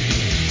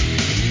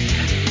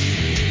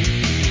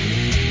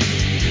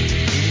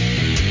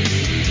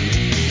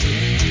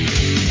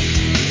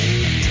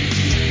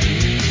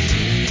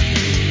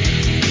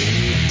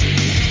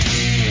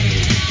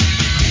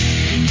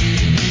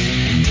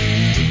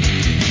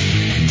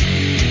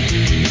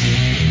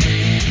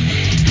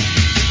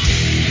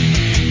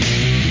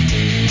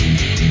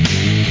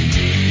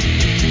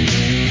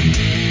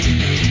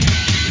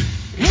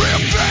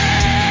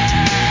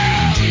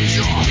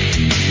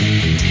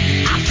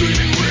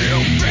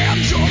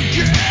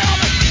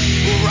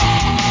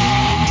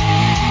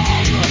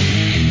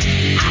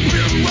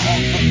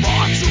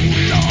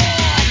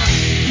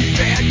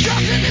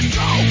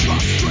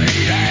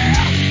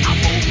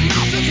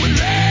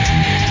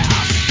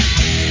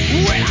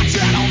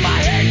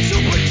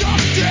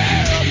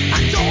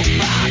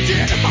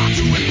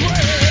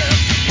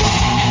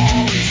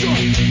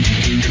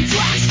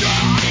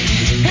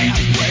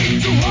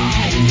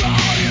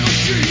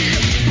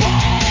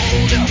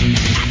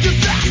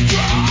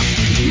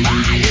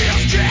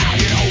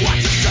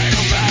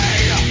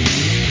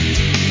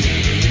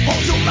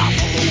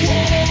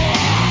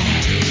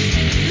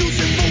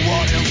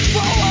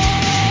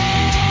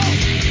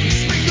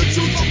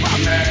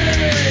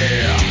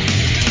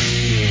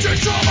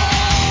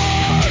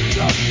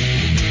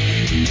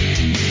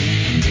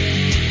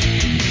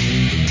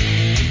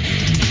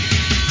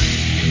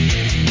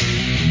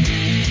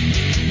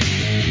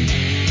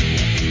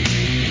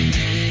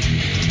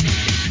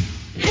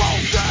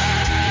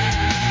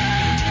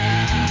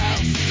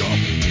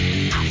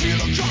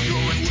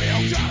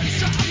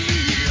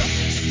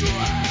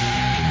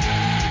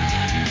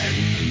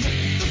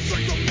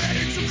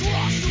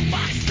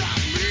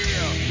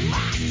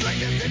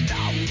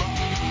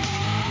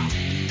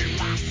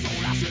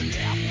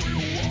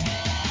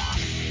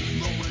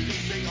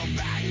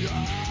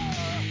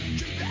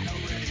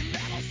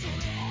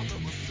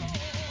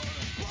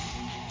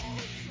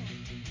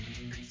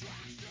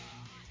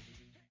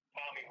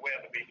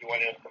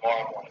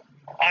 Tomorrow morning.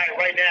 All right,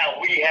 right now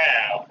we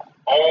have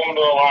on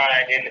the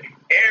line in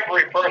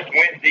every first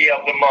Wednesday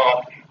of the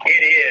month,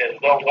 it is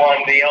the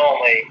one, the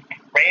only,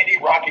 Randy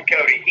Rocket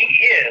Cody. He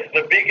is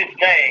the biggest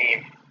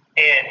name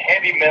in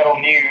heavy metal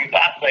news.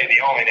 I say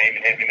the only name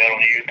in heavy metal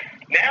news.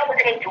 Now we're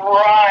going to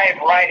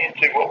drive right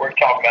into what we're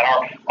talking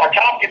about. Our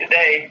topic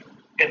today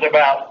is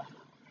about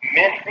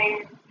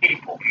missing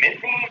people,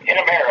 missing in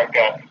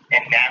America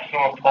and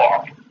national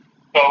parks.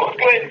 So let's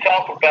go ahead and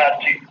talk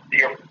about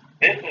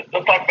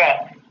let's talk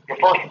about your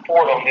first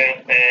report on this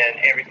and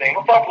everything.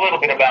 Let's talk a little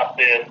bit about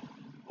this.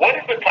 What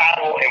is the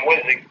title and what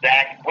is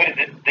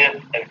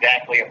this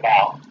exactly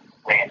about,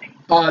 Randy?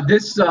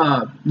 This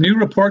new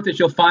report that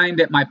you'll find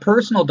at my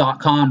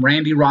personal.com,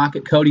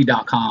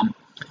 randyrocketcody.com,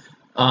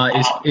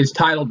 is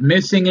titled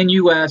 "Missing in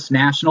U.S.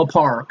 National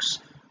Parks.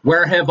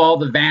 Where Have All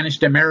the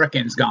Vanished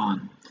Americans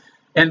Gone?"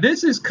 And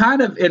this is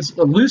it's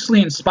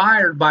loosely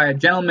inspired by a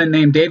gentleman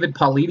named David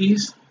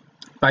Paulides,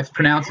 if I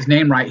pronounce his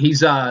name right.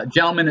 He's a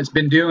gentleman that's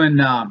been doing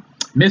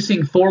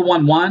Missing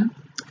 411.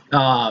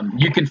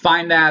 You can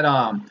find that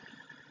on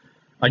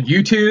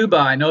YouTube.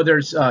 I know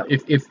there's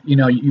if you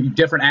know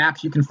different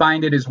apps, you can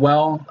find it as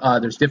well.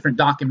 There's different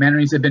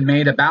documentaries that have been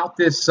made about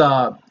this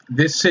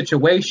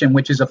situation,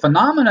 which is a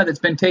phenomena that's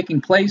been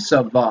taking place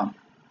of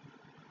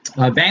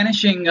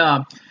vanishing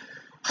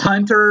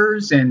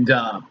hunters and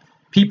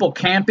people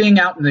camping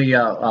out in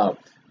the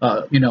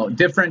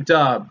different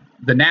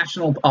the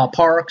national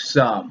parks,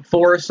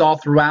 forests all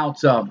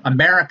throughout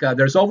America.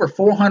 There's over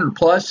 400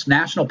 plus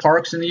national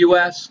parks in the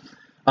U.S.,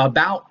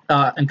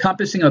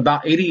 encompassing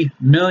about 80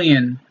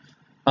 million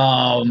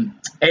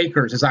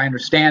acres, as I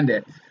understand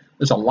it.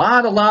 There's a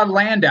lot of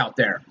land out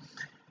there,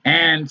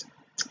 and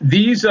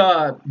these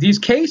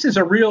cases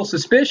are real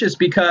suspicious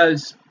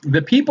because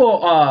the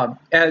people,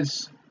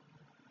 as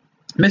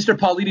Mr.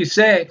 Paulides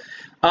say,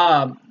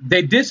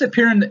 they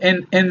disappear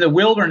in the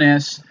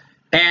wilderness,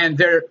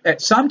 and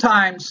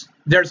sometimes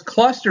there's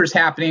clusters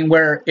happening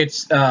where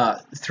it's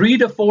 3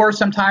 to 4,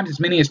 sometimes as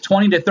many as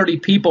 20 to 30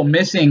 people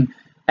missing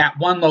at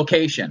one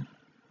location.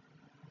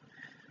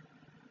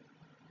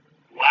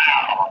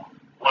 Wow.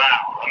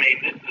 I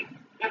mean, this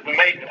is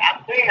amazing.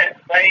 I've seen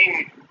that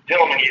same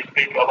gentleman you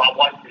speak of. I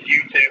watched his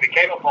YouTube. It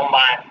came up on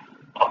my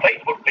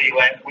Facebook feed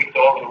last week, so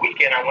over the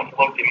weekend I went to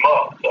look him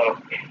up. So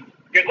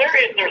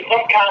there's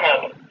some kind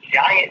of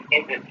giant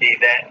entity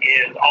that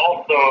is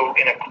also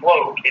in a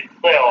cloak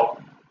itself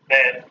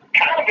that's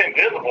kind of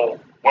invisible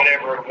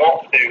whenever it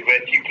wants to,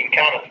 but you can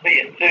kind of see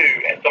it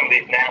too at some of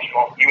these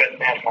U.S.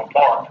 national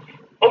parks.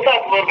 Let's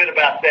talk a little bit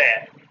about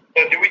that.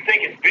 So do we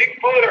think it's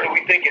Bigfoot, or do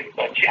we think it's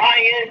a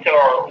giant,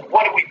 or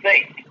what do we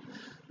think?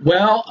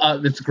 Well,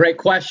 that's a great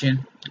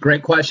question.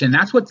 Great question.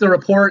 That's what the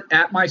report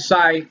at my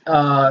site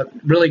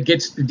really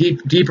gets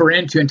deeper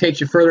into and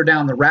takes you further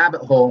down the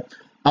rabbit hole.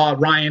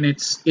 Ryan,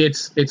 it's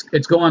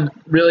going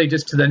really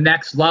just to the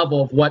next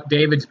level of what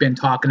David's been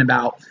talking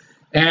about,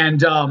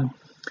 and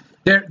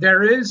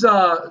there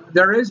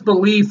is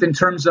belief in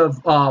terms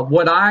of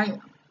what I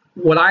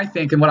what I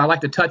think and what I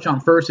like to touch on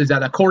first is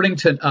that according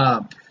to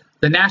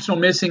the National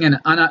Missing and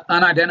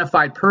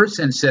Unidentified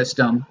Person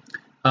System,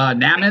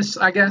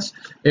 NAMIS, I guess,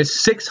 is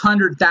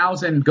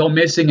 600,000 go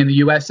missing in the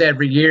U.S.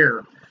 every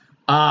year.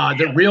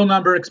 The real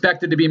number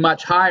expected to be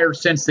much higher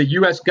since the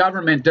U.S.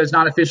 government does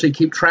not officially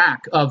keep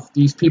track of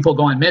these people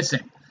going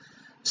missing.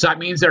 So that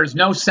means there's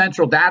no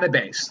central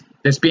database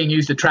that's being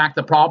used to track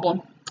the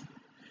problem.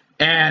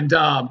 And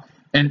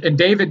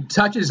David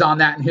touches on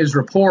that in his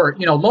report.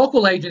 You know,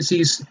 local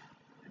agencies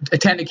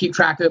tend to keep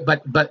track of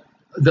it, but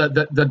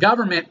the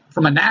government,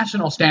 from a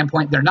national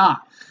standpoint, they're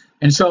not.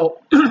 And so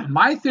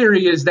my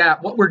theory is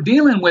that what we're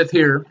dealing with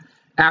here,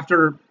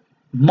 after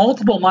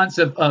multiple months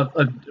of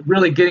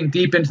really getting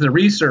deep into the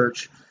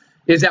research,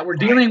 is that we're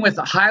dealing with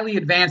a highly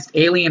advanced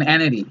alien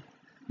entity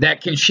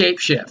that can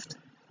shapeshift.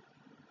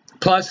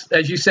 Plus,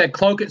 as you said,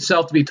 cloak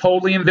itself to be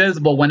totally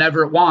invisible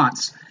whenever it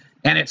wants.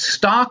 And it's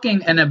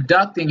stalking and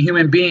abducting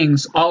human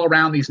beings all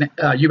around these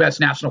U.S.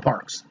 national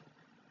parks.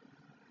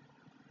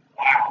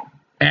 Wow.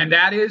 And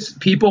that is,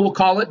 people will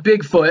call it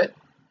Bigfoot.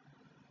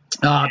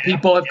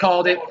 People have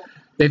called it,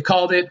 they've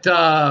called it,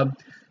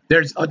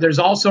 there's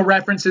also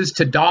references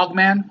to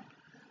Dogman,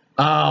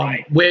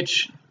 Right.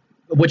 which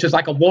is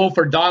like a wolf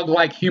or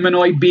dog-like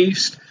humanoid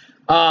beast.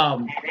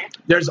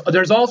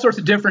 There's all sorts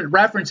of different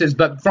references,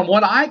 but from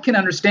what I can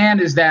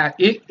understand is that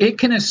it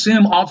can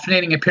assume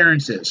alternating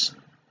appearances.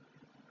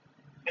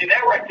 See,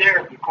 that right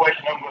there is the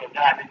question I'm going to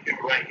dive into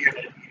right here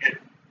that you just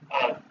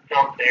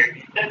jumped there.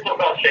 You said something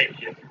about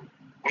shapeshifter.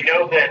 We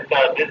know that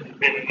this has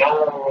been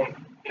known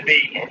to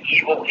be an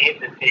evil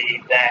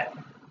entity that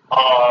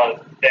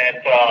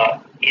has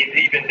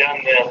even done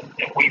this,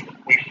 and we've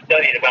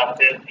studied about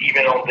this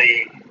even on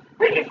the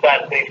Christian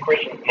side of things.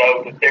 Christians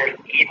know that there's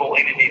evil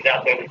entities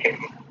out there that can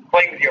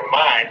play with your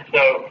mind.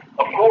 So,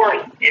 of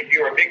course, if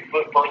you're a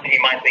Bigfoot person, you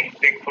might think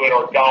Bigfoot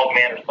or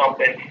Dogman or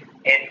something,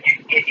 and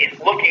it's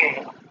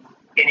looking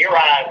in your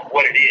eyes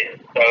what it is.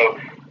 So,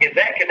 could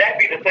that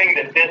be the thing,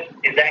 that this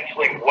is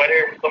actually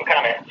whatever, some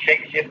kind of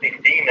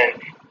shape-shifting demon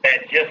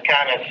that just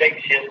kind of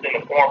shape-shifts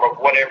in the form of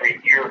whatever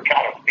you're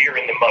kind of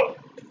fearing the most?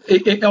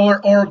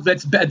 Or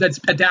that's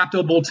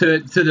adaptable for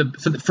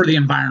the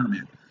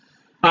environment.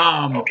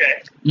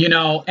 Okay. You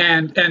know,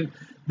 and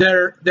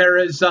there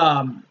is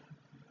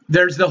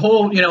there's the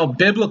whole, you know,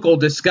 biblical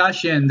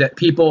discussion that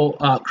people,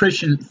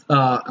 Christian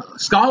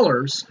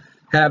scholars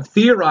have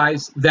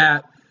theorized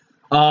that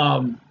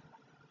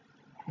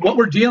what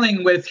we're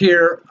dealing with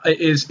here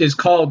is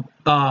called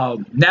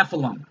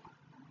Nephilim.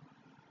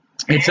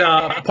 It's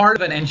a part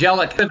of an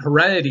angelic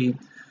heredity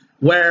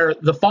where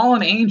the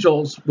fallen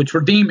angels, which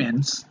were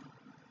demons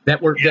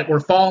that were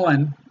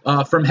fallen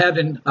from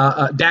heaven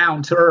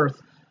down to earth,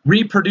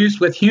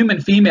 reproduced with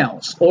human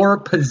females or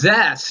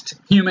possessed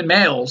human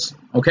males,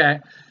 okay,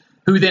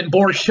 who then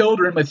bore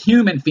children with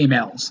human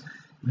females.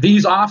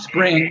 These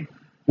offspring,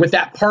 with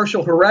that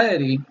partial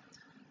heredity,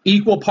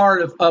 equal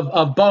part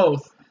of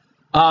both,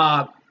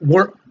 that's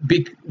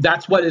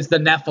what is the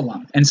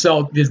Nephilim. And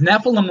so these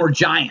Nephilim were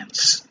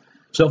giants.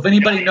 So if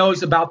anybody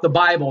knows about the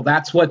Bible,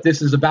 that's what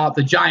this is about,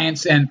 the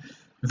giants, and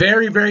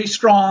very, very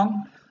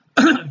strong,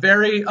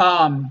 very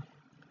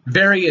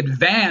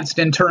advanced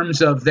in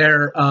terms of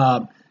their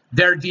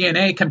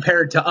DNA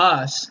compared to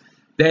us.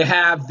 They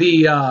have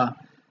the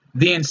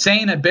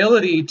insane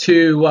ability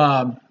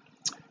to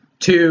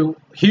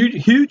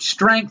huge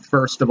strength,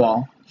 first of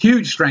all,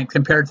 huge strength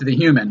compared to the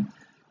human,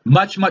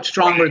 much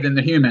stronger than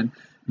the human.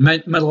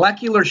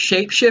 Molecular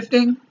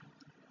shape-shifting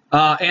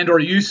and or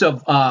use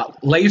of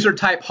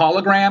laser-type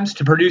holograms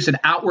to produce an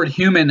outward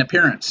human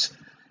appearance,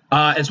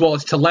 as well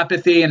as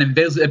telepathy and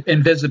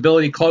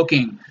invisibility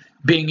cloaking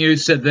being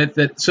used so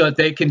that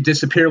they can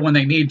disappear when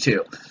they need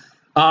to.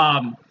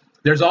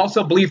 There's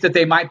also belief that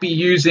they might be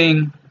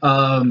using,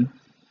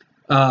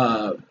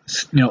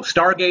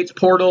 stargates,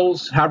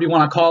 portals, however you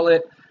want to call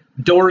it,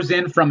 doors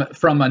in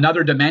from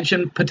another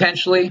dimension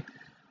potentially,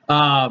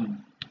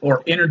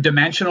 or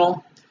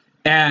interdimensional,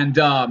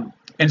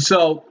 and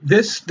so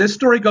this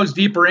story goes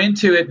deeper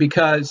into it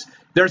because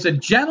there's a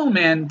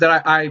gentleman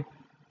that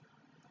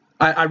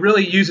I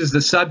really use as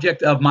the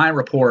subject of my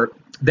report.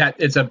 That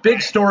it's a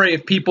big story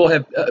if people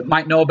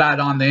might know about it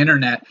on the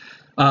internet.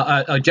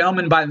 A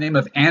gentleman by the name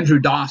of Andrew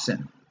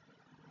Dawson,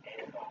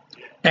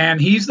 and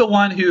he's the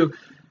one who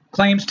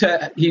claims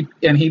he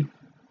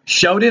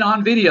showed it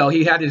on video.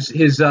 He had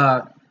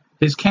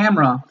his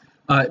camera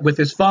with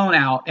his phone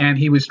out, and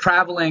he was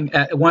traveling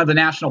at one of the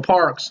national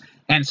parks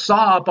and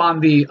saw up on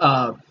the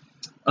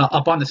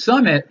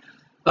summit.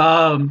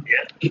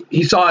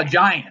 He saw a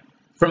giant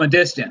from a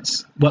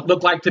distance, what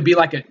looked like to be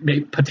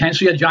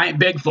potentially a giant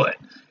Bigfoot.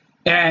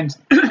 And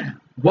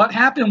what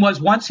happened was,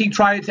 once he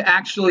tried to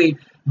actually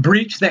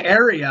breach the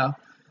area,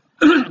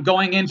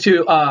 going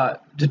into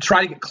to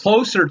try to get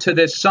closer to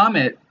this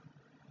summit,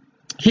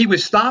 he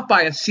was stopped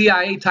by a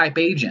CIA type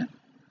agent.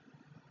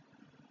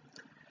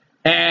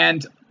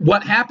 And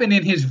what happened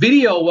in his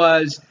video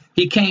was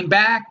he came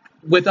back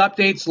with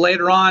updates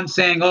later on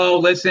saying, "Oh,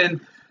 listen,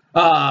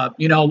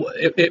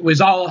 it was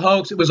all a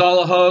hoax. It was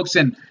all a hoax."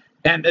 And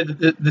And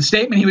the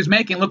statement he was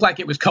making looked like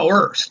it was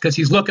coerced because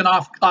he's looking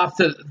off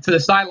to the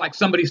side like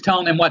somebody's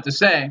telling him what to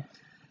say.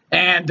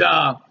 And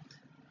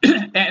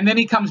and then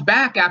he comes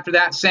back after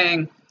that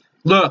saying,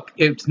 look,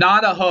 it's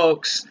not a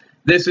hoax.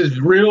 This is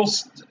real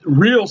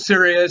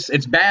serious.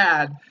 It's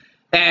bad.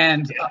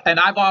 And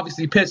I've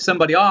obviously pissed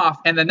somebody off.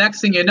 And the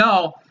next thing you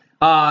know,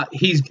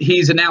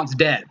 he's announced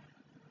dead.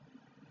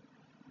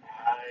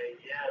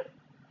 Yes.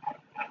 I've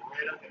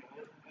read up and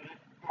listened to this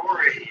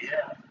story.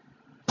 Yeah.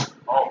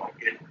 Oh, my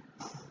goodness.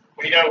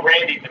 Well, you know,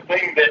 Randy, the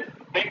thing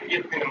that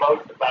gets me the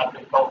most about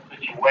this whole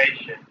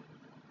situation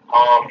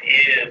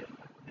is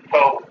this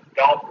whole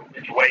Dawson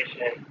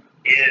situation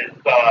is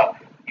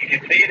you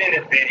can see it in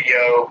his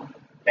video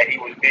that he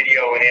was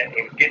videoing it.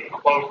 He was getting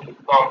close to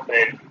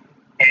something.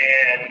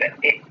 And,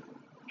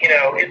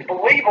 it's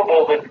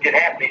believable this could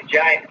happen. These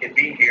giants could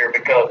be here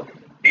because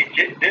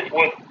this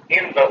was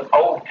in the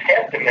Old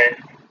Testament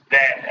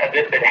that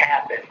this had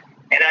happened.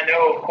 And I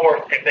know, of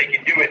course, if they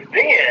could do it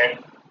then,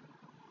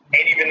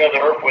 and even though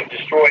the earth was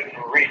destroyed and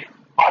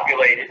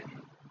repopulated,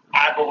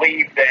 I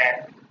believe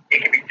that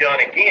it can be done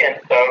again.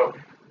 So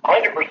 100%,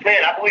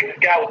 I believe this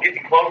guy was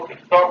getting close to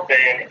something.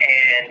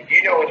 And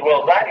you know as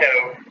well as I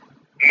know,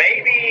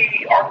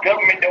 maybe our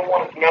government don't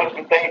want us to know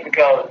some things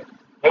because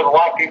there's a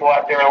lot of people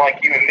out there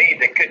like you and me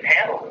that couldn't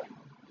handle it.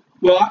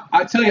 Well,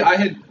 I tell you,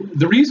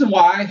 the reason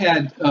why I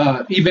had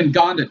even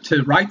gone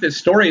to write this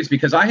story is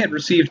because I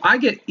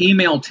get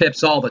email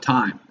tips all the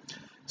time.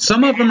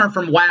 Some of them are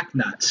from whack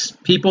nuts,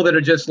 people that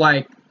are just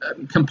like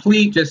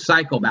complete just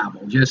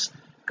psychobabble, just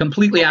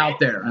completely out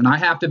there, and I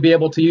have to be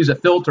able to use a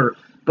filter.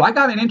 But I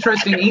got an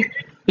interesting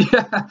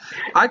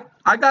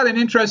I got an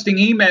interesting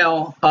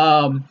email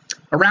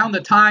around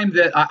the time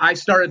that I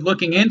started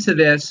looking into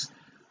this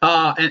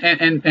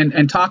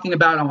and talking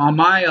about it on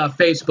my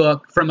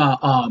Facebook from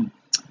a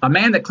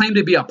man that claimed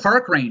to be a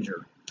park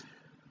ranger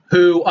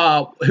who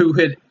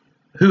had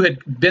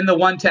been the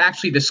one to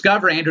actually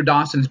discover Andrew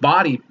Dawson's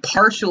body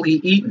partially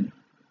eaten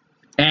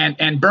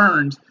and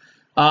burned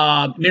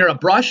near a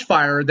brush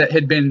fire that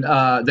had been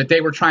that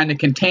they were trying to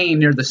contain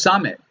near the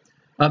summit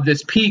of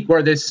this peak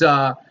where this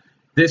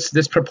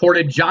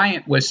purported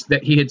giant was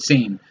that he had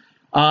seen.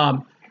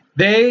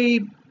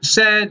 They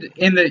said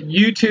in the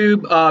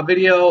YouTube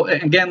video,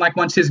 again, like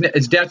once his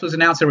death was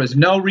announced, there was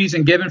no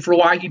reason given for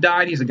why he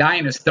died. He's a guy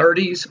in his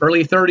 30s,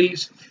 early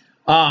 30s.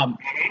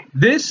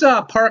 This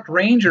park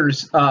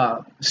ranger's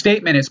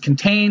statement is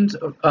contained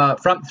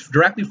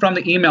directly from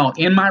the email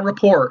in my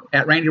report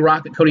at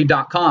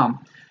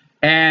randyrocketcody.com.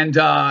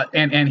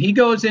 And he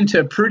goes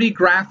into pretty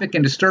graphic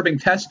and disturbing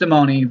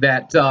testimony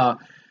that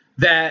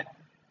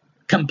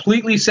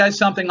completely says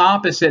something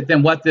opposite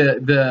than what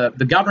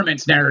the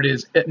government's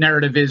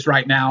narrative is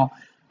right now.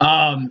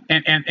 And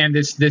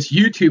this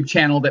YouTube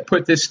channel that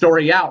put this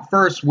story out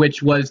first,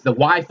 which was the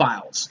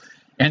Y-Files.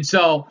 And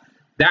so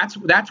that's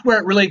where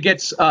it really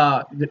gets.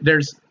 I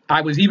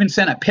was even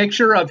sent a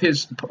picture of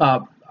his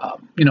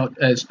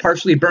as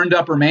partially burned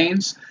up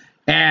remains.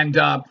 And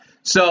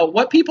so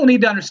what people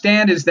need to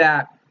understand is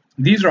that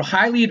these are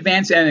highly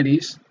advanced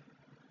entities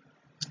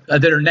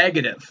that are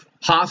negative,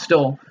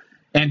 hostile,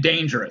 and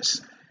dangerous.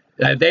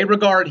 They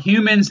regard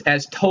humans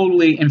as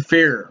totally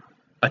inferior,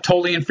 a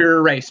totally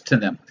inferior race to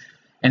them.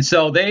 And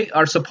so they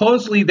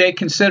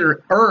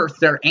consider Earth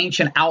their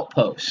ancient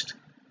outpost.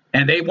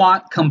 And they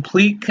want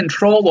complete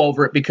control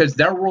over it because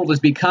their world is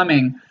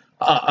becoming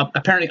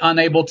apparently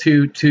unable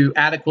to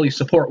adequately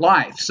support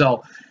life.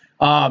 So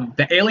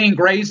the alien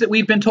grays that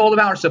we've been told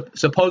about are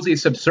supposedly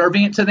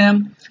subservient to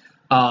them.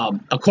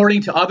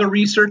 According to other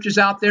researchers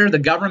out there, the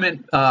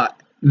government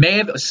may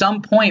have at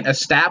some point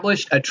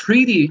established a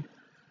treaty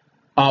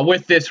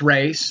with this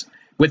race,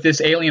 with this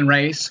alien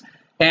race,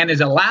 and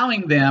is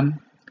allowing them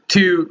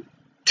to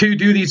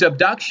do these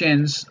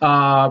abductions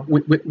without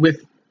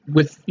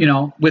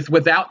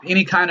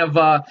any kind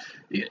of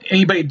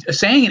anybody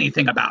saying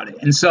anything about it.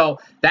 And so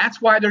that's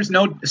why there's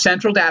no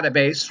central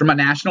database from a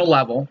national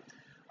level.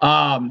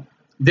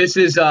 This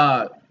is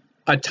a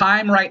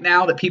time right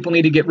now that people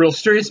need to get real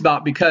serious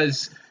about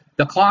because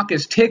the clock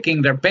is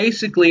ticking. They're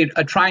basically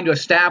trying to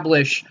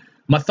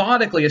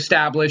methodically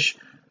establish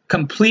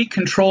complete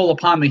control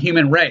upon the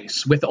human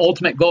race with the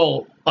ultimate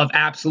goal of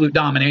absolute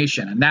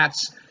domination. And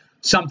that's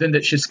something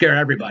that should scare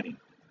everybody.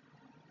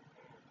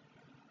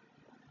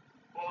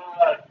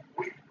 Well,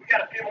 we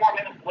got a few more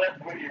minutes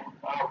left with you,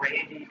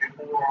 Randy,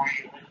 before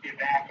we let you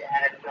back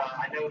at it.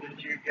 I know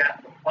that you've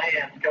got some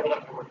plans coming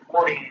up for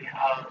reporting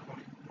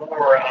some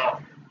more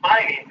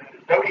findings in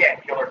the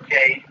Zodiac Killer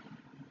case,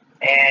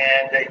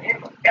 and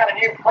you've got a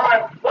new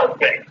prime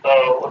suspect.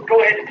 So let's go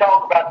ahead and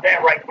talk about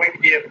that right quick.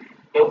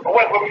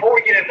 Before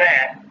we get into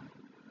that,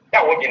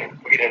 we'll get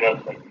into those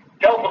things.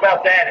 Tell us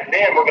about that, and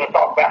then we're going to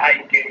talk about how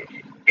you can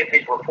get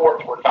these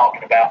reports we're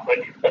talking about. But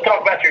let's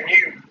talk about your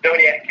new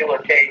Zodiac Killer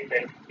case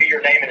and who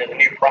you're naming as a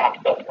new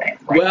prime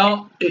suspect. Right?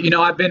 Well,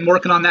 I've been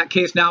working on that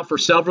case now for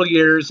several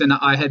years, and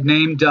I had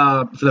named,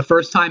 for the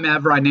first time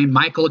ever, I named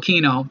Michael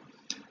Aquino,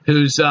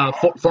 who's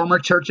former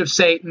Church of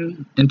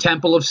Satan and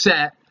Temple of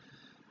Set.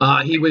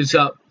 He was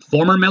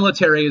former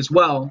military as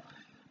well.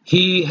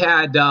 he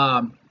had,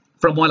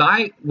 from what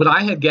I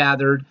had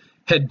gathered,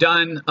 had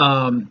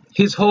done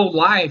his whole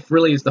life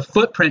really is the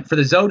footprint for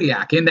the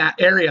Zodiac in that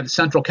area of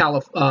central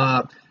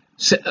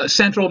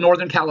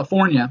Northern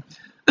California,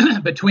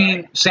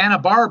 between Santa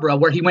Barbara,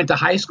 where he went to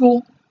high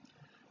school,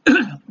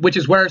 which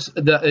is where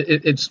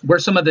where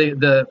some of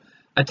the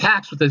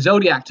attacks with the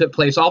Zodiac took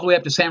place, all the way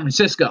up to San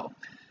Francisco.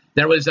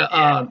 There was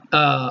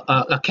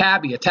a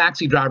cabbie, a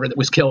taxi driver that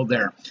was killed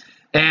there,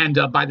 and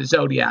by the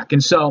Zodiac.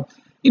 And so,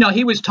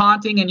 he was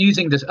taunting and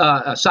using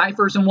the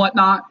ciphers and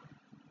whatnot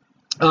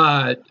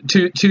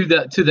to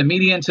the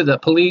media and to the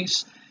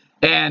police.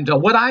 And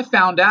what I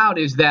found out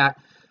is that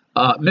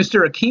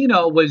Mr.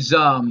 Aquino was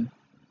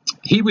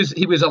he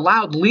was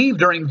allowed leave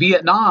during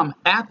Vietnam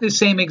at the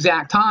same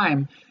exact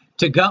time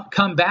to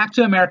come back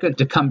to America,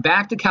 to come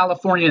back to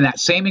California in that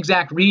same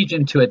exact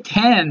region to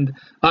attend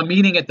a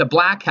meeting at the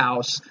Black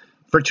House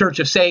for Church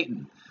of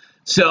Satan.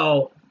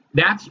 So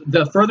that's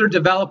the further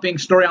developing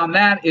story on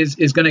that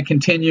is going to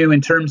continue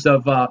in terms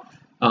of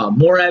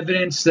more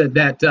evidence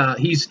that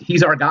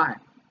he's our guy.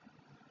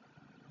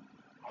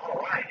 All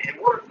right. And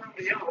what are some of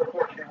the other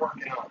reports you're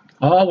working on?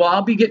 Oh, well,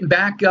 I'll be getting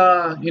back,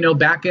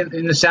 back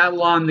in the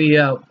saddle on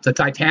the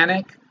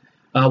Titanic.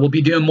 We'll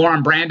be doing more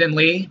on Brandon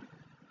Lee.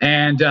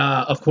 And,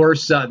 of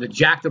course, the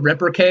Jack the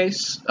Ripper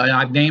case.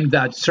 I've named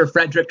Sir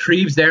Frederick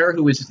Treves there,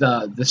 who was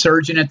the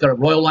surgeon at the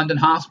Royal London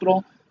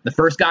Hospital, the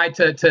first guy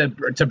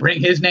to bring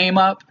his name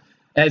up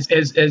as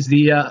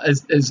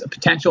a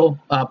potential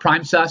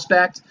prime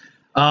suspect.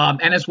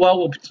 And as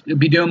well, we'll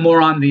be doing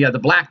more on the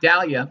Black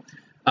Dahlia.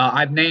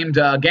 I've named,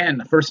 again,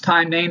 the first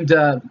time named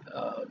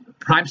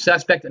prime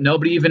suspect that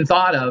nobody even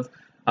thought of,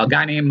 a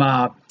guy named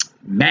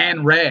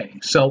Man Ray.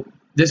 So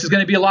this is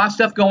going to be a lot of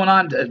stuff going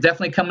on,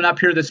 definitely coming up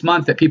here this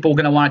month that people are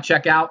going to want to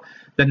check out.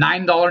 The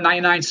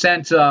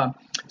 $9.99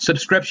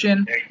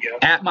 subscription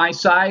at my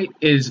site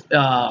is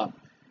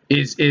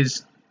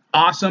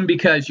awesome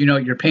because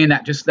you're paying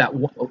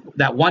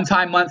that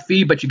one-time month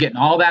fee, but you're getting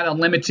all that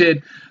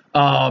unlimited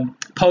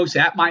posts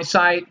at my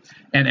site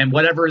and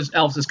whatever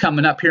else is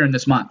coming up here in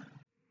this month.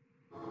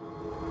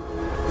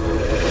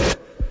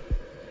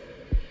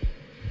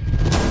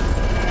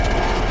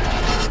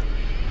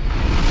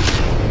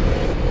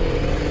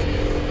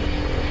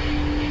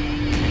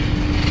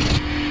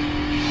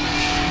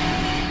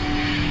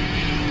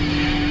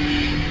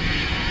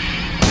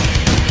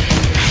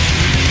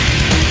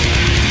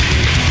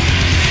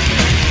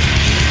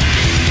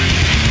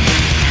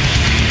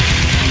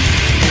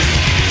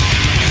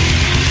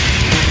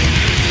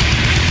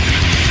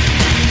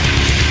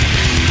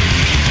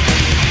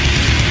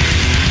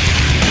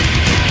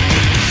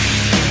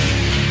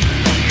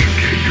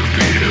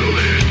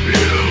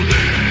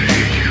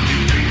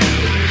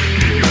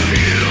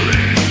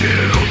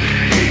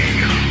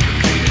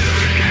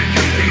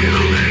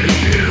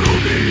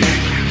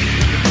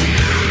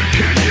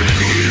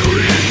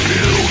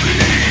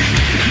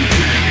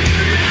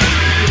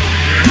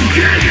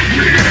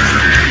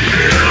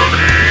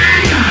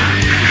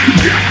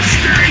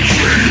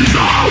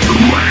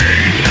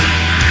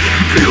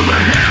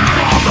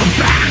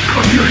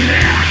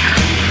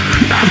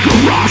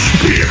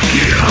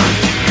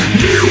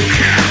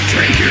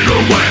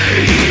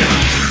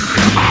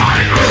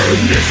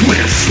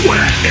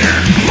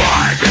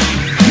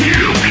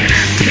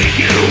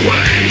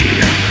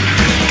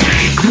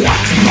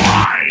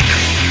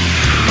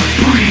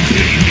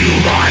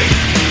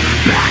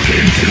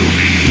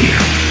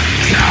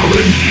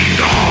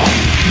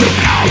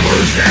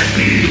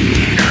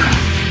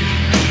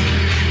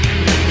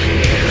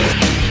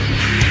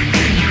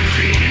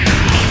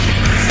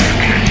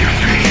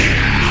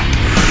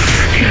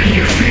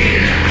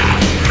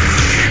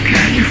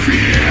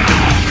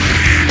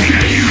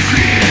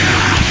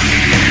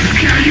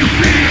 Can you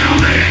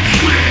feel it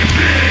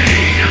slipping?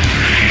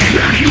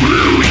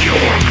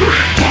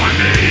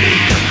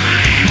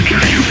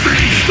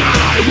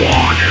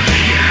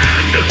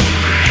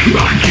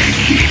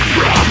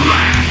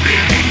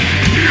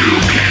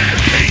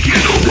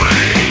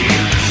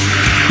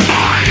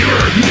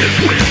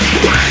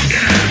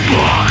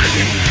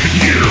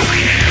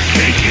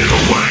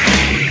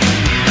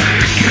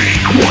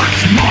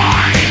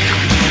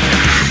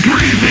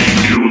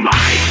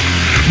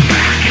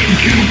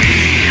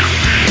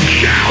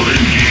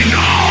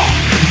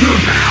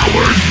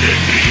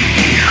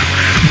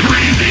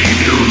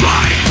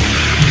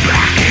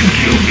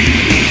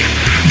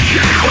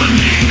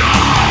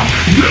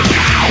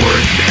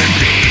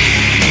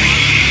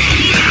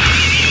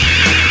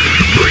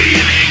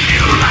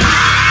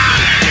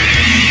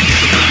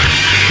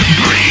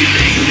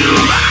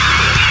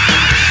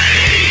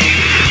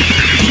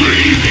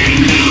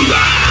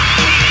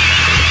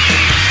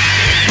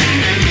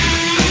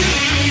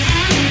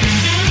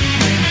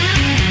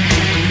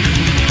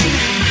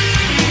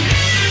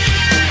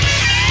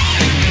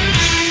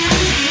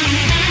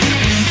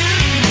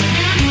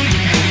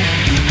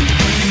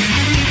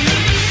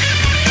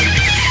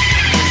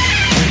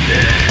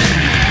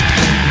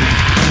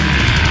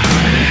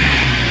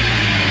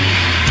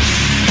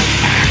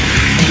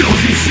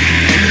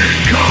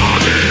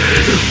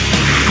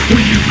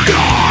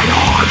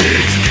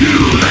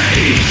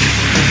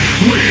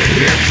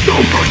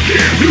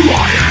 understand who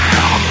I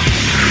am.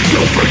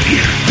 Don't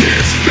forget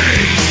this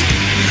face.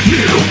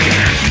 You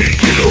can't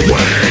take it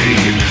away.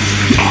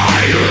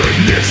 I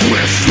earned this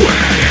with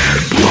sweat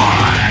and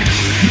blood.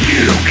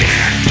 You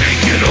can't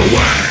take it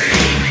away.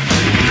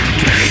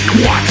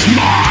 Take what's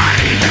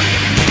mine.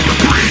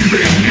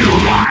 Breathing new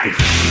life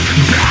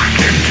back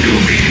into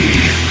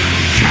me.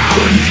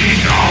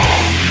 Challenging all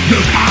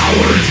the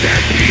powers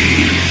that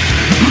be.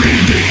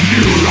 Breathing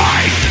new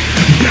life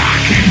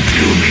back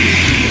into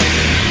me.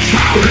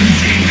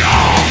 Challenging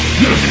all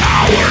the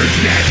powers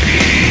that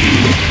be.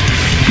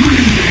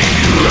 Breathing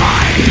new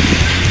life.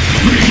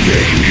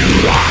 Breathing new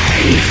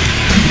life.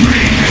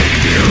 Breathing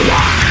new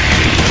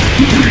life.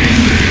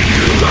 Breathing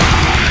new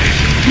life.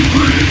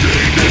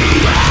 Breathing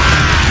new life.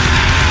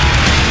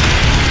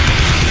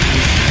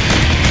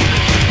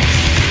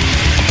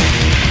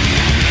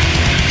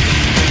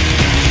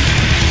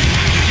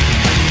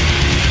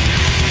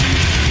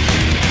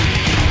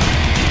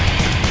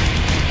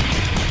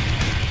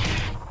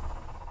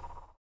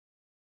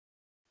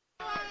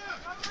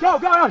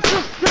 Go,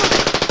 shoot!